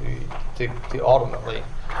 of us to ultimately.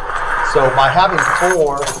 So by having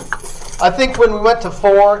 4, I think when we went to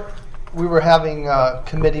 4, we were having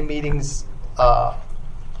committee meetings. I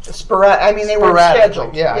mean, they were Sporadically,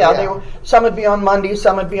 scheduled. yeah. They were, some would be on Monday,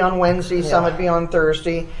 some would be on Wednesday, some would be on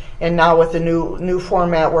Thursday, and now with the new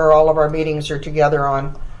format where all of our meetings are together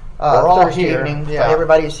on Thursday here, evening, yeah.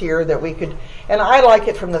 everybody's here that we could. And I like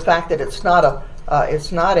it from the fact that it's not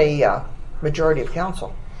a majority of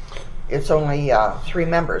council. It's only 3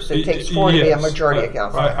 members. It takes 4 to be a majority of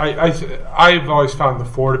council. I've always found the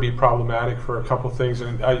 4 to be problematic for a couple of things,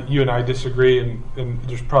 and you and I disagree, and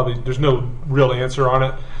there's no real answer on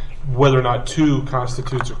it whether or not 2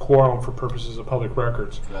 constitutes a quorum for purposes of public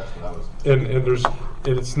records. That's what I was.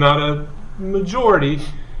 And it's not a majority,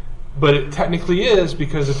 but it technically is,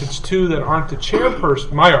 because if it's 2 that aren't the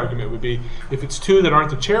chairperson, my argument would be if it's 2 that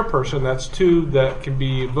aren't the chairperson, that's 2 that can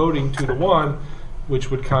be voting 2 to 1. Which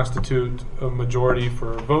would constitute a majority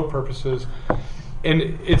for vote purposes. And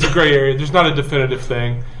it's a gray area. There's not a definitive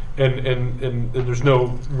thing, and there's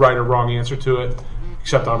no right or wrong answer to it,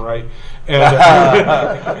 except I'm right. And,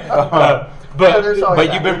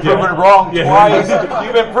 but you've been proven wrong twice.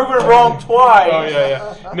 You've been proven wrong twice. Oh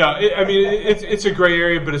yeah. No, I mean it's a gray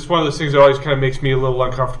area, but it's one of those things that always kind of makes me a little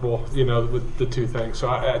uncomfortable, with the 2 things.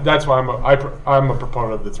 So that's why I'm a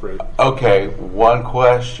proponent of the 3. Okay, one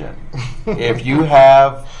question. If you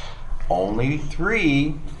have only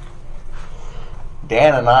 3,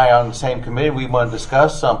 Dan and I on the same committee, we want to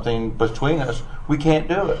discuss something between us, we can't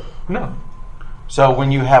do it. No, So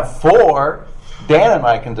when you have 4, Dan and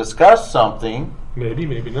I can discuss something. maybe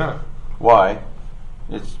not. Why?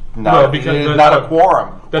 It's not, Well, because it's that's not a what-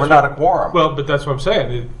 quorum. We're not a quorum. Well, but that's what I'm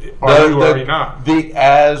saying. Are you or are you not?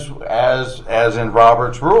 As in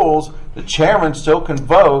Robert's rules, the chairman still can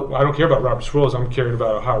vote. I don't care about Robert's rules. I'm caring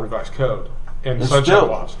about Ohio Revised Code and It's sunshine still-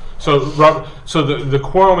 laws. So the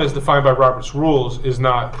quorum as defined by Robert's rules is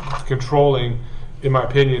not controlling, in my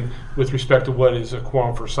opinion, with respect to what is a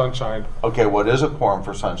quorum for sunshine. Okay, what is a quorum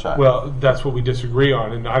for sunshine? Well, that's what we disagree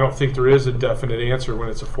on, and I don't think there is a definite answer when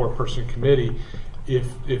it's a 4-person committee. If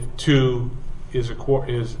 2 is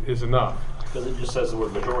enough. Because it just says the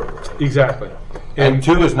word majority, right? Exactly. and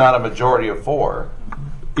 2 is not a majority of 4.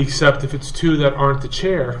 Except if it's 2 that aren't the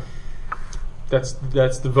chair, that's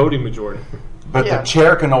the voting majority. But Yeah. the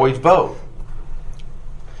chair can always vote.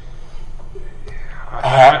 don't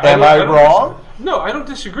Am I wrong? No, I don't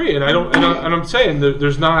disagree, and I'm saying that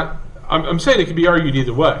there's not. I'm saying it can be argued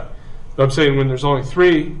either way. But I'm saying when there's only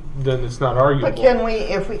 3, then it's not arguable. But can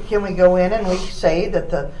we go in and we say that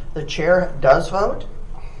the chair does vote?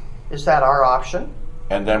 Is that our option?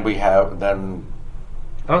 And then I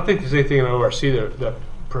don't think there's anything in ORC that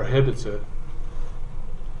prohibits it.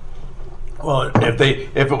 well, if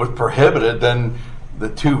it was prohibited, then the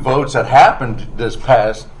 2 votes that happened this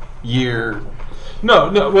past year. No.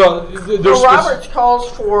 Well, there's Well, Roberts calls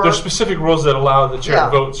for there's specific rules that allow the chair Yeah.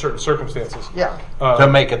 to vote in certain circumstances. yeah. To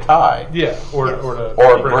make a tie. Yeah, or Yes. to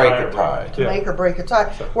Or break break tie a tie. To make or break a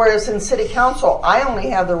tie. Whereas in city council, I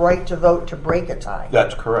only have the right to vote to break a tie.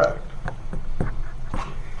 That's correct.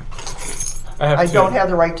 I don't have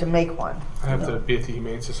the right to make one. I have to be at the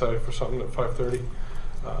Humane Society for something at 5:30.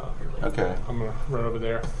 Okay. I'm gonna run over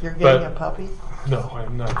there. You're getting But- a puppy? No, I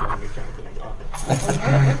am not getting any kind of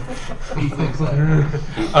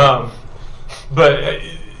puppy. But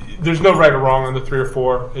there's no right or wrong on the 3 or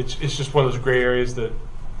 4. It's just one of those gray areas that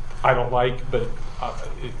I don't like, but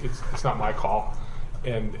it's not my call,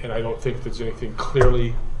 and I don't think there's anything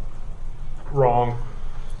clearly wrong,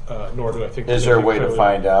 nor do I think. Is there a way to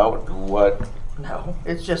find out what? No.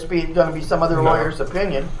 It's just going to be some other No. lawyer's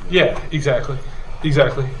opinion. Yeah, exactly,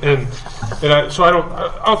 and so I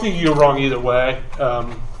don't think you go wrong either way.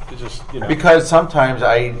 It's just Because sometimes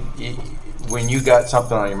when you got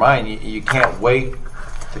something on your mind, you can't wait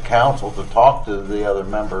to council to talk to the other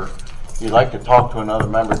member. You like to talk to another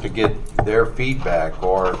member to get their feedback,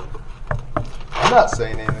 or I'm not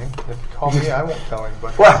saying anything. If you call me, I won't tell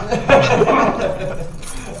anybody. all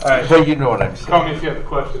right. but you know what I'm Call me saying. if you have a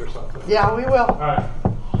question or something. Yeah, we will. All right.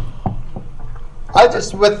 I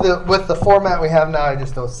just with the format we have now, I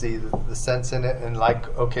just don't see the sense in it. And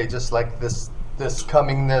just like this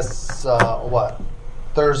coming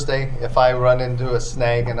Thursday, if I run into a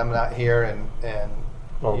snag and I'm not here and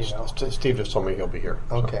Well, you know. Steve just told me he'll be here.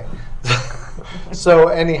 so. Okay. So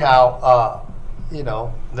anyhow,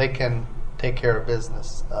 they can take care of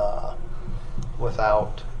business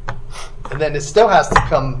without, and then it still has to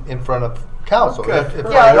come in front of council. Okay. If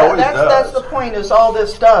Yeah, It always that's does. the point. Is all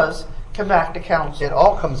this does come back to council. It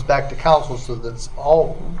all comes back to council, so that's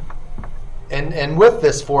all. And with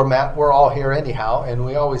this format, we're all here anyhow, and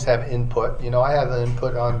we always have input. I have an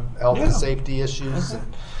input on health and safety issues,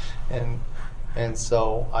 and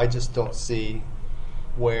so I just don't see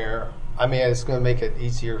where. I mean, it's going to make it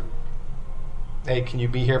easier. Hey, can you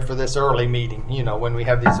be here for this early meeting? When we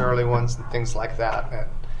have these early ones and things like that,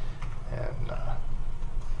 and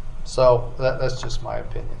so that's just my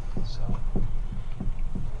opinion. So,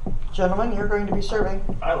 Gentlemen, you're going to be serving.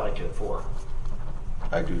 I like it at 4.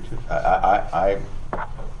 I do too. I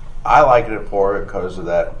like it at 4 because of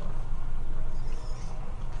that.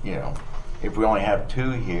 If we only have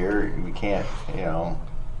 2 here, we can't.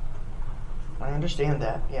 I understand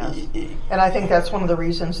that, yes. And I think that's one of the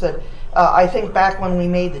reasons that I think back when we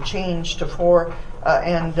made the change to 4,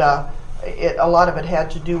 and a lot of it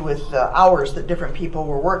had to do with hours that different people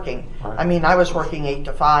were working. Right. I mean, I was working 8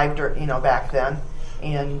 to 5, back then,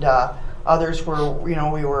 and others were, we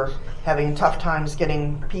were having tough times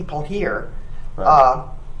getting people here. Right.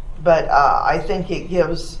 But I think it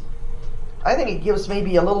gives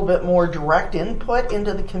maybe a little bit more direct input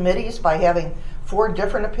into the committees by having 4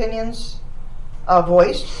 different opinions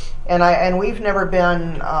voiced, and we've never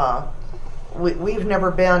been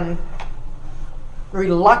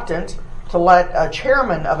reluctant to let a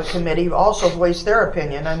chairman of a committee also voice their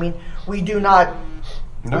opinion. I mean, we don't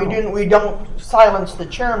silence the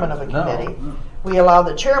chairman of a committee. No. We allow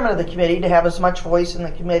the chairman of the committee to have as much voice in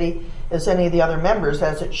the committee as any of the other members,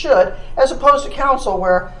 as it should, as opposed to council,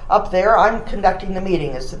 where up there I'm conducting the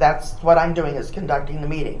meeting. That's what I'm doing, is conducting the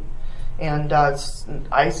meeting. And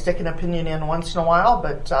I stick an opinion in once in a while,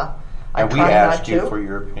 but I And we try not asked to. you for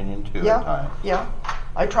your opinion too at times. Yeah,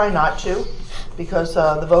 I try not to, because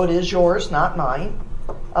the vote is yours, not mine.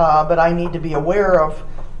 But I need to be aware of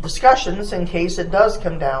discussions in case it does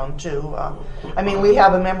come down to. We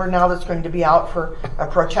have a member now that's going to be out for a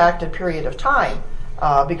protracted period of time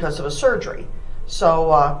because of a surgery.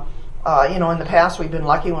 So, in the past we've been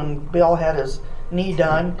lucky when Bill had his knee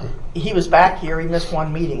done. He was back here. He missed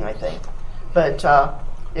 1 meeting, I think. But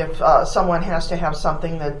if someone has to have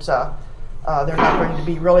something that they're not going to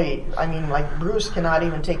be really, like Bruce cannot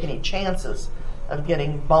even take any chances of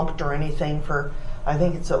getting bumped or anything for, I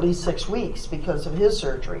think it's at least 6 weeks because of his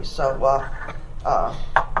surgery. So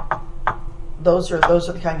those are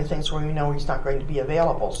the kind of things where we know he's not going to be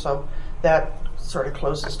available. So that sort of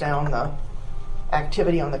closes down the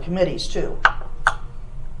activity on the committees too.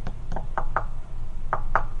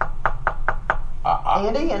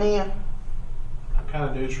 Andy, any? I'm kind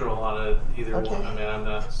of neutral on it. Either Okay. one. I'm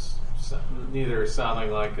not. Neither is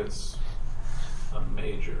sounding like it's a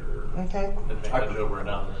major Okay. advantage over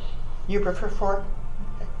another. You prefer 4?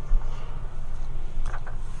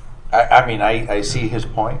 I see his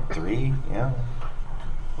point. 3, a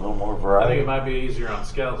little more I variety. think it might be easier on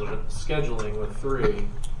scheduling with 3,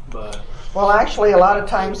 but Well, actually, a lot of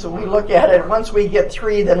times when we look at it, once we get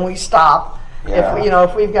 3, then we stop. Yeah.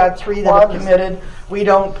 If we've got 3 that have committed, we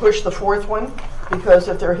don't push the 4th one, because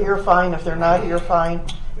if they're here, fine. If they're not here, fine.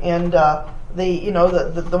 And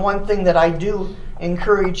the one thing that I do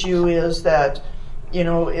encourage you is that,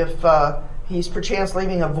 if he's perchance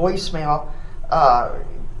leaving a voicemail,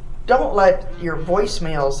 don't let your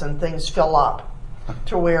voicemails and things fill up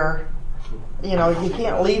to where, you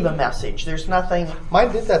can't leave a message. There's nothing.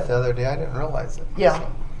 mine did that the other day. I didn't realize it. Yeah,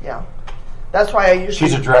 yeah. That's why I usually.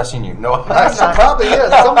 She's addressing you. No, I'm not. Probably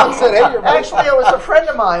is. Someone said, "Hey, you're Actually, it was a friend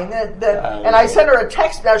of mine that and I sent her a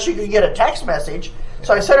text. Now she could get a text message,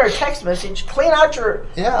 so I sent her a text message. Clean out your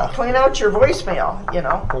voicemail.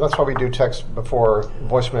 Well, that's why we do text before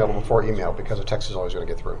voicemail before email, because a text is always going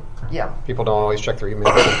to get through. Yeah, People don't always check their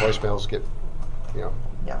emails, and voicemails get,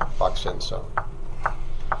 yeah. boxed in. So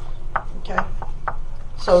Okay.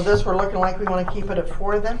 So this, we're looking like we want to keep it at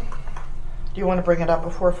 4 then. Do you want to bring it up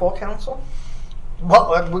before full council?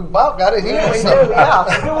 Well, we about got it here. We so- do, yeah.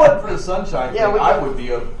 If it wasn't for the sunshine Yeah, thing, we I could- would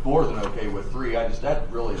be more than okay with 3. That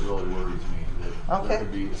really worries me. That Okay. there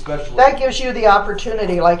could be, especially. That gives you the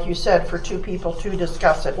opportunity, like you said, for 2 people to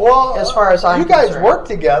discuss it. Well, as far as I'm you guys concerned. work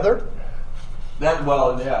together. Yeah.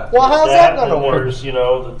 Well, how's that going to and work? There's, the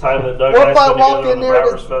time that Doug What and if I I spend walk together in on the there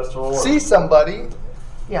Browers to Festival. see somebody?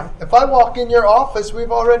 Yeah, If I walk in your office,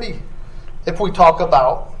 we've already, if we talk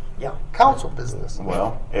about yeah. council business.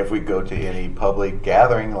 well, if we go to any public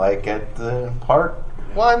gathering, like at the park,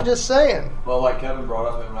 Well, I'm just saying. Well, like Kevin brought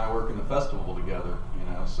up, him and I work in the festival together,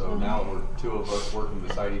 so now we're 2 of us working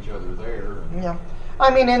beside each other there. And Yeah,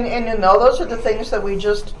 and those are the things that we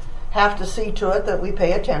just have to see to it, that we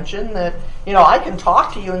pay attention. That I can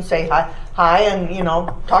talk to you and say hi, and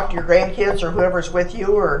talk to your grandkids or whoever's with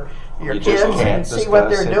you, or your You just kids can't and see what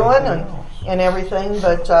discuss they're doing anything else. and everything.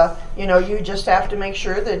 But you just have to make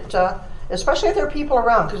sure that, especially if there are people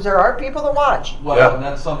around, because there are people that watch. Well, Yeah. and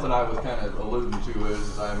that's something I was kind of alluding to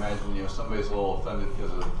is I imagine somebody's a little offended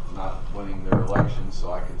because of not winning their election,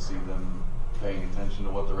 so I could see them paying attention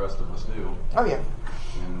to what the rest of us do, Oh yeah,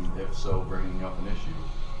 and if so, bringing up an issue.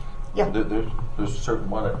 yeah. There's a certain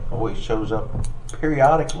one that always shows up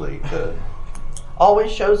periodically.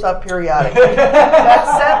 Always shows up periodically.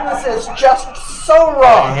 That sentence is just so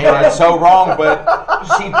wrong. Hey, that's so wrong, but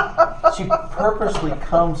she purposely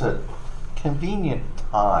comes at convenient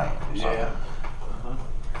times. Yeah.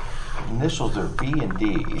 Initials are B and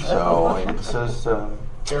D, so it says,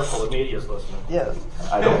 Careful, the media's listening. Yes.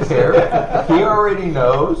 I don't care. He already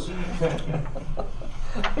knows.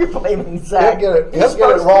 You're blaming He'll Zach. get it. He's He'll get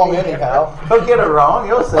it supposed to wrong be here. anyhow. He'll get it wrong.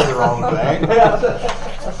 He'll say the wrong thing.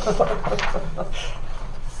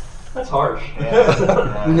 That's harsh.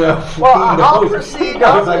 No. Well, He I'll knows. proceed. He knows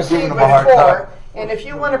I'll I'm proceed giving with him a hard 4. time. And if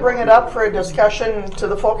you want to bring it up for a discussion to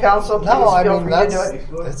the full council, please No, I feel mean, free to do that's, it.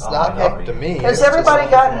 it's not Okay. up to me. Has It's everybody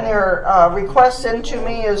just- gotten their requests into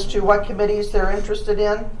me as to what committees they're interested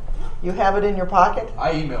in? You have it in your pocket?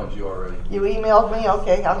 I emailed you already. You emailed me?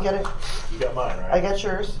 Okay, I'll get it. You got mine, right? I got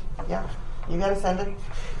yours. Yeah. You got to send it?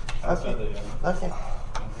 Okay. Okay.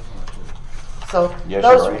 So Yes,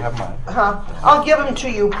 those, you already have mine. I'll give them to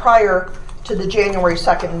you prior to the January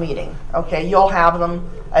 2nd meeting. Okay, you'll have them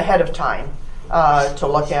ahead of time to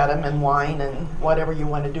look at them and whine and whatever you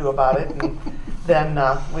want to do about it. And then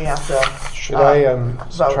we have to. Should I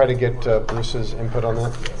vote. try to get Bruce's input on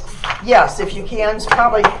that? Yes, if you can. It's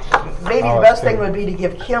probably maybe Oh, the best okay. thing would be to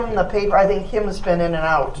give Kim the paper. I think Kim's been in and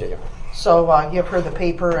out. Yeah. So give her the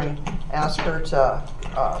paper and ask her to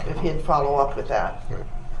if he'd follow up with that.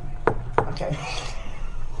 Okay.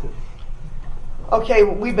 Okay,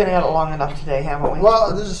 we've been at it long enough today, haven't we?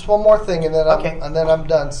 Well, there's just one more thing, and then Okay. I'm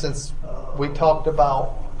done. Since we talked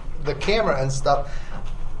about the camera and stuff,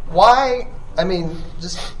 why? I mean,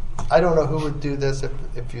 just I don't know who would do this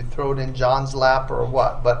if you throw it in John's lap or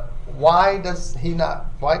what, but why does he not?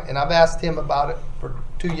 Why? And I've asked him about it for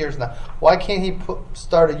 2 years now. Why can't he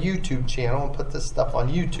start a YouTube channel and put this stuff on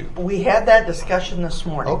YouTube? We had that discussion this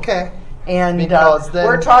morning. Okay. And Because then-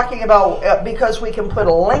 we're talking about because we can put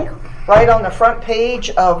a link right on the front page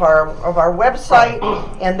of our website,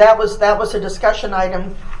 and that was a discussion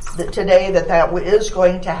item today that is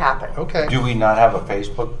going to happen. Okay. Do we not have a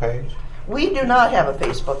Facebook page? We do not have a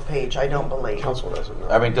Facebook page, I don't believe. Council doesn't know.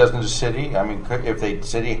 I mean, doesn't the city? I mean, if the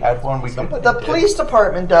city had one, we could. Somebody The did. police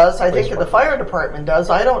department does. I think Police the fire department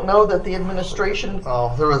does. I don't know that the administration.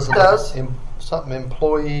 Oh, there was Does. something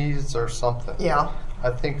employees or something. Yeah. I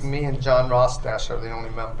think me and John Rostash are the only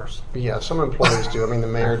members. But yeah, some employees do. I mean, the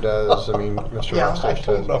mayor does. I mean, Mr. Yeah, I Rostash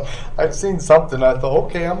don't does. know. I've seen something. I thought,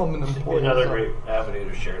 okay, I'm an employee. Another great avenue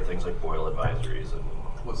to share things like boil advisories and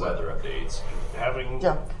What's that? weather updates. Having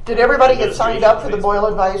Yeah. Did everybody get signed up for the boil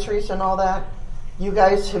advisories and all that? You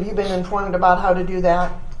guys, have you been informed about how to do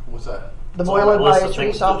that? What's that? The It's boil on my list of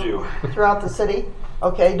things advisories to all do. throughout the city?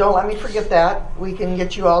 Okay, don't let me forget that. We can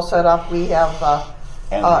get you all set up. We have,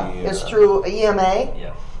 it's through EMA.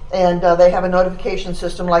 Yeah. And they have a notification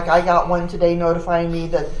system. Like I got one today notifying me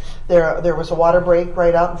that there was a water break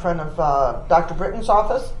right out in front of Dr. Britton's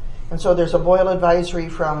office. And so there's a boil advisory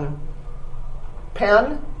from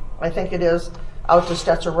Penn, I think it is, out to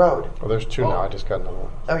Stetzer Road. Well, there's two now. I just got another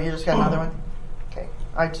one. Oh, you just got another one? Okay.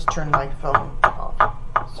 I just turned my phone off.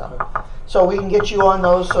 So we can get you on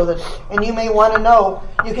those so that, and you may want to know,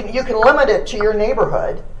 you can limit it to your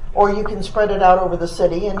neighborhood, or you can spread it out over the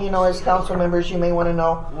city. And as council members, you may want to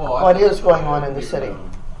know what is going on in the city.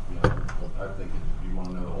 I think if you want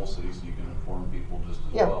to know the whole city, so you can inform people just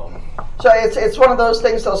as Yeah. well. So it's one of those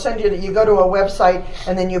things they'll send you that you go to a website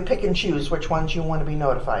and then you pick and choose which ones you want to be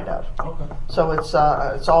notified of. Okay. So it's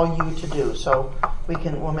all you to do. So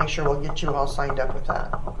we'll make sure we'll get you all signed up with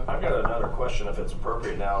that. I've got another question, if it's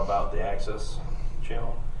appropriate now, about the access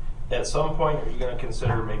channel. At some point, are you going to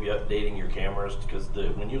consider maybe updating your cameras? Because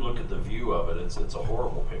when you look at the view of it, it's a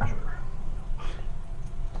horrible picture.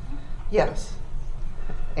 Yes.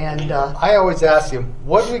 And I always ask him,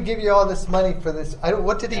 what did we give you all this money for this?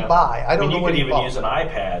 What did he Yeah. buy? I don't know you what could he even bought. use an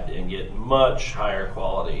iPad and get much higher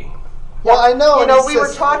quality. Well, I know. and he we were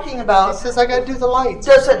says- talking He about, says, I got to do the lights.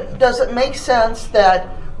 does it make sense that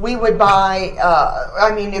we would buy,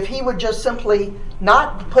 if he would just simply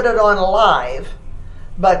not put it on live,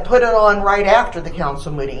 but put it on right after the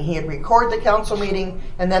council meeting. He'd record the council meeting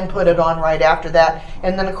and then put it on right after that.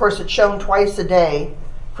 And then, of course, it's shown twice a day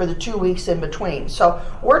for the 2 weeks in between. So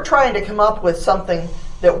we're trying to come up with something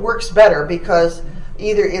that works better because,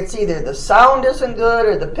 either the sound isn't good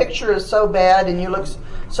or the picture is so bad and you look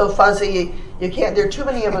so fuzzy. You can't. There are too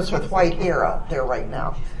many of us with white hair out there right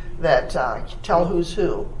now that tell who's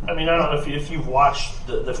who. I mean, I don't know if you've watched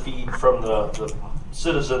the feed from the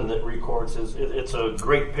citizen that records it's a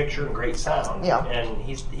great picture and great sound. Yeah. And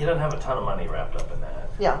he doesn't have a ton of money wrapped up in that.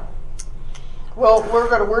 Yeah. Well,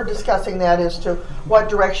 we're discussing that as to what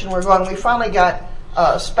direction we're going. We finally got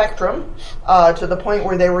Spectrum to the point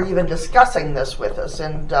where they were even discussing this with us,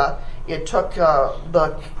 and it took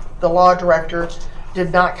the law director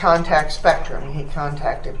did not contact Spectrum. He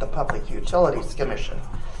contacted the Public Utilities Commission,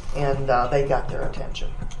 and they got their attention.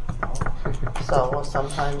 So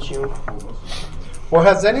sometimes you. Well,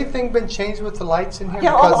 has anything been changed with the lights in here?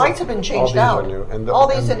 Yeah, all the Because lights have been changed these out. are new, and All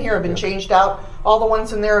these in here have been changed out. All the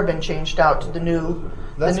ones in there have been changed out to the new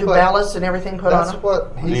That's what- ballasts and everything put on That's them.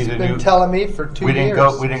 what he's These are been new- telling me for 2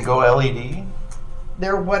 years. We didn't go LED.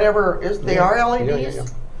 They're whatever is. They are LEDs. Yeah,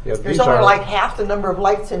 There's these only are, like half the number of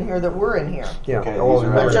lights in here that were in here. yeah, Okay, well, these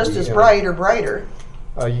are They're LED, just as yeah. bright or brighter.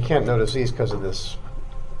 You can't notice these because of this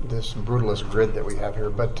brutalist grid that we have here,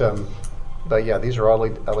 but yeah, these are all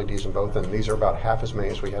LEDs in both, and these are about half as many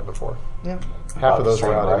as we had before. Yeah. Half of those About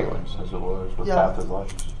are the out same anyway. brightness as it was with Yeah. half the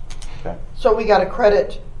lights. Okay. So we got a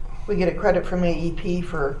credit. We get a credit from AEP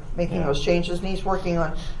for making Yeah. those changes, and he's working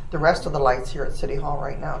on the rest of the lights here at City Hall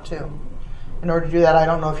right now too. In order to do that, I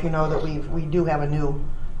don't know if you know that we do have a new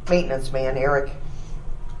maintenance man, Eric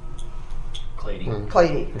Clady.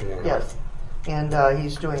 Clady. Yeah. Yes, and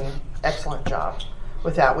he's doing an excellent job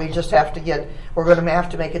with that. We just have to we're going to have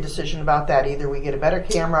to make a decision about that. Either we get a better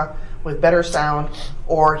camera with better sound,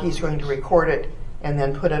 or he's going to record it and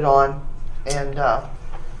then put it on. And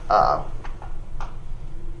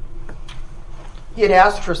he had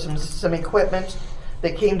asked for some equipment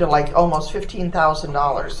that came to like almost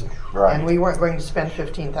 $15,000, Right. and we weren't going to spend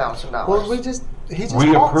 $15,000. Well, he just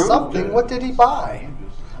We bought approved something. it. What did he buy?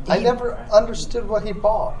 I never understood what he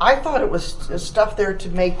bought. I thought it was stuff there to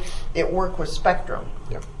make it work with Spectrum.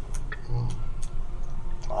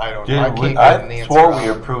 I don't Did know. I we, can't get an I answer. swore out we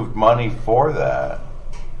of it. approved money for that.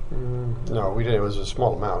 No, we didn't. It was a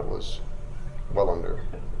small amount. It was well under.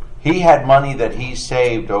 He had money that he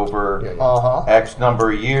saved over Yeah, yeah. Uh-huh. X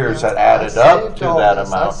number of years Yeah, that added I up saved to all that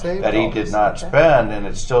this. I amount saved that he all did this. not spend, and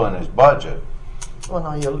it's still in his budget. Well,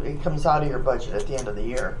 no, it comes out of your budget at the end of the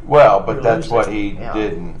year. Well, but You that's lose what it. he Yeah.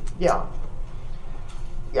 didn't. Yeah.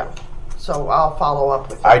 Yeah. So I'll follow up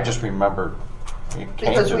with I you. just remember it came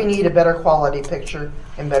Because to- we need a better quality picture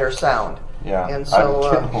and better sound. Yeah, And so,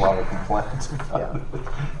 I'm getting a lot of complaints. yeah.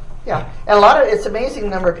 Yeah. And it's amazing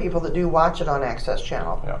number of people that do watch it on Access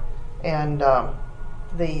Channel. Yeah. And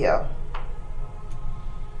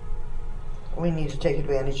we need to take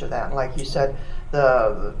advantage of that. And like you said,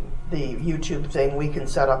 the YouTube thing, we can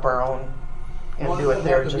set up our own and Well, do it doesn't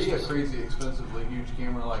there. have to Just be a as, crazy, expensively huge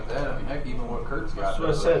camera like that. I mean, heck, even what Kurt's got. That's what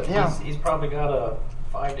I does said. it. Yeah. He's probably got a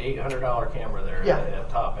 $500 to $800 camera there Yeah. at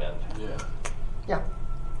top end. Yeah. yeah.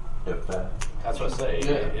 If that. That's what I say.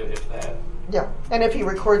 Yeah. If that. Yeah. And if he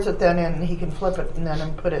records it then and he can flip it and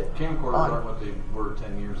then put it Camcorders on. aren't what they were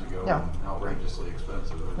 10 years ago. Yeah. And outrageously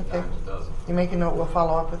expensive. Every Okay. time it doesn't. You make a note, we'll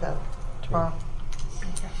follow up with that tomorrow.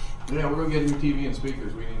 Yeah, we're gonna get new TV and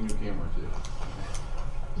speakers. We need a new camera too.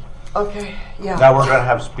 Okay, yeah. Now we're gonna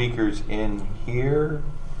have speakers in here,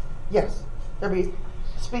 Yes. There'll be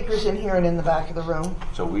speakers in here and in the back of the room.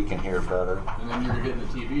 so we can hear better. And then you're getting a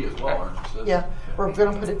TV as well, aren't you, sis? Yeah. We're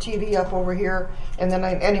going to put a TV up over here, and then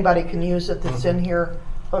anybody can use it that's in here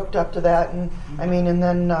hooked up to that. And I mean, and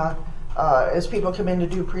then as people come in to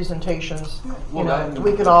do presentations, Well, you that know,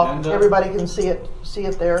 we can all, agenda- everybody can see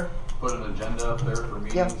it there. Put an agenda up there for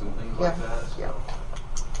meetings Yeah. and things Yeah. like that. So. Yeah.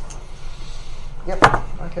 Yep,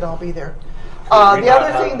 I could all be there. Could we The not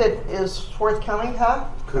other have- thing that is forthcoming, huh?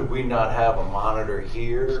 Could we not have a monitor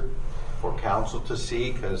here for council to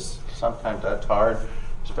see? Because sometimes that's hard,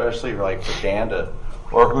 especially like for Dan to,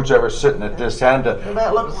 or who's ever sitting at this end. We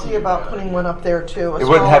might look to see about putting one up there too. It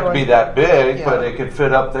wouldn't have to smaller be one. that big, Yeah. but it could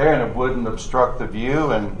fit up there and it wouldn't obstruct the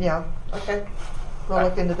view. And Yeah, okay. We'll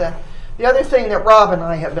look into that. The other thing that Rob and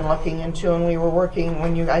I have been looking into, and we were working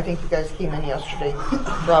I think you guys came in yesterday,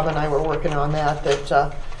 Rob and I were working on that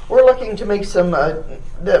we're looking to make some,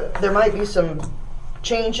 there might be some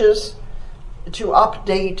changes to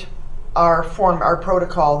update our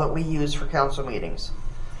protocol that we use for council meetings,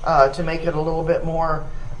 to make it a little bit more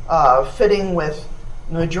fitting with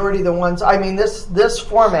the majority of the ones. I mean, this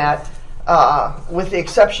format, with the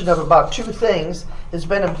exception of about two things, has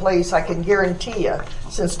been in place, I can guarantee you,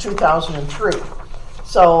 since 2003.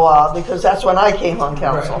 So, because that's when I came on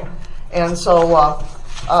council. Right. And so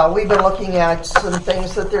we've been looking at some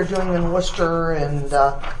things that they're doing in Worcester and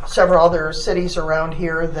several other cities around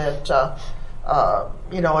here that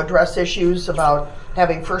address issues about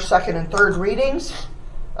having first, second, and third readings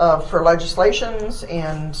for legislations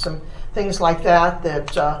and some things like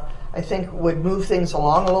that I think would move things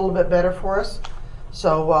along a little bit better for us.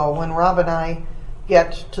 So when Rob and I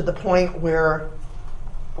get to the point where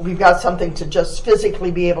we've got something to just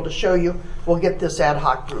physically be able to show you, we'll get this ad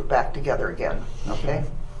hoc group back together again. Okay?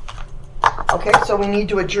 Okay, so we need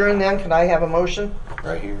to adjourn then. Can I have a motion?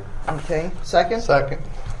 Right here. Okay, second? Second.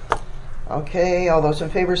 Okay, all those in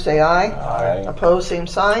favor say aye. Aye. Opposed, same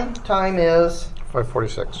sign. Time is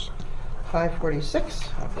 5:46. 5:46.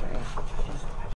 Okay.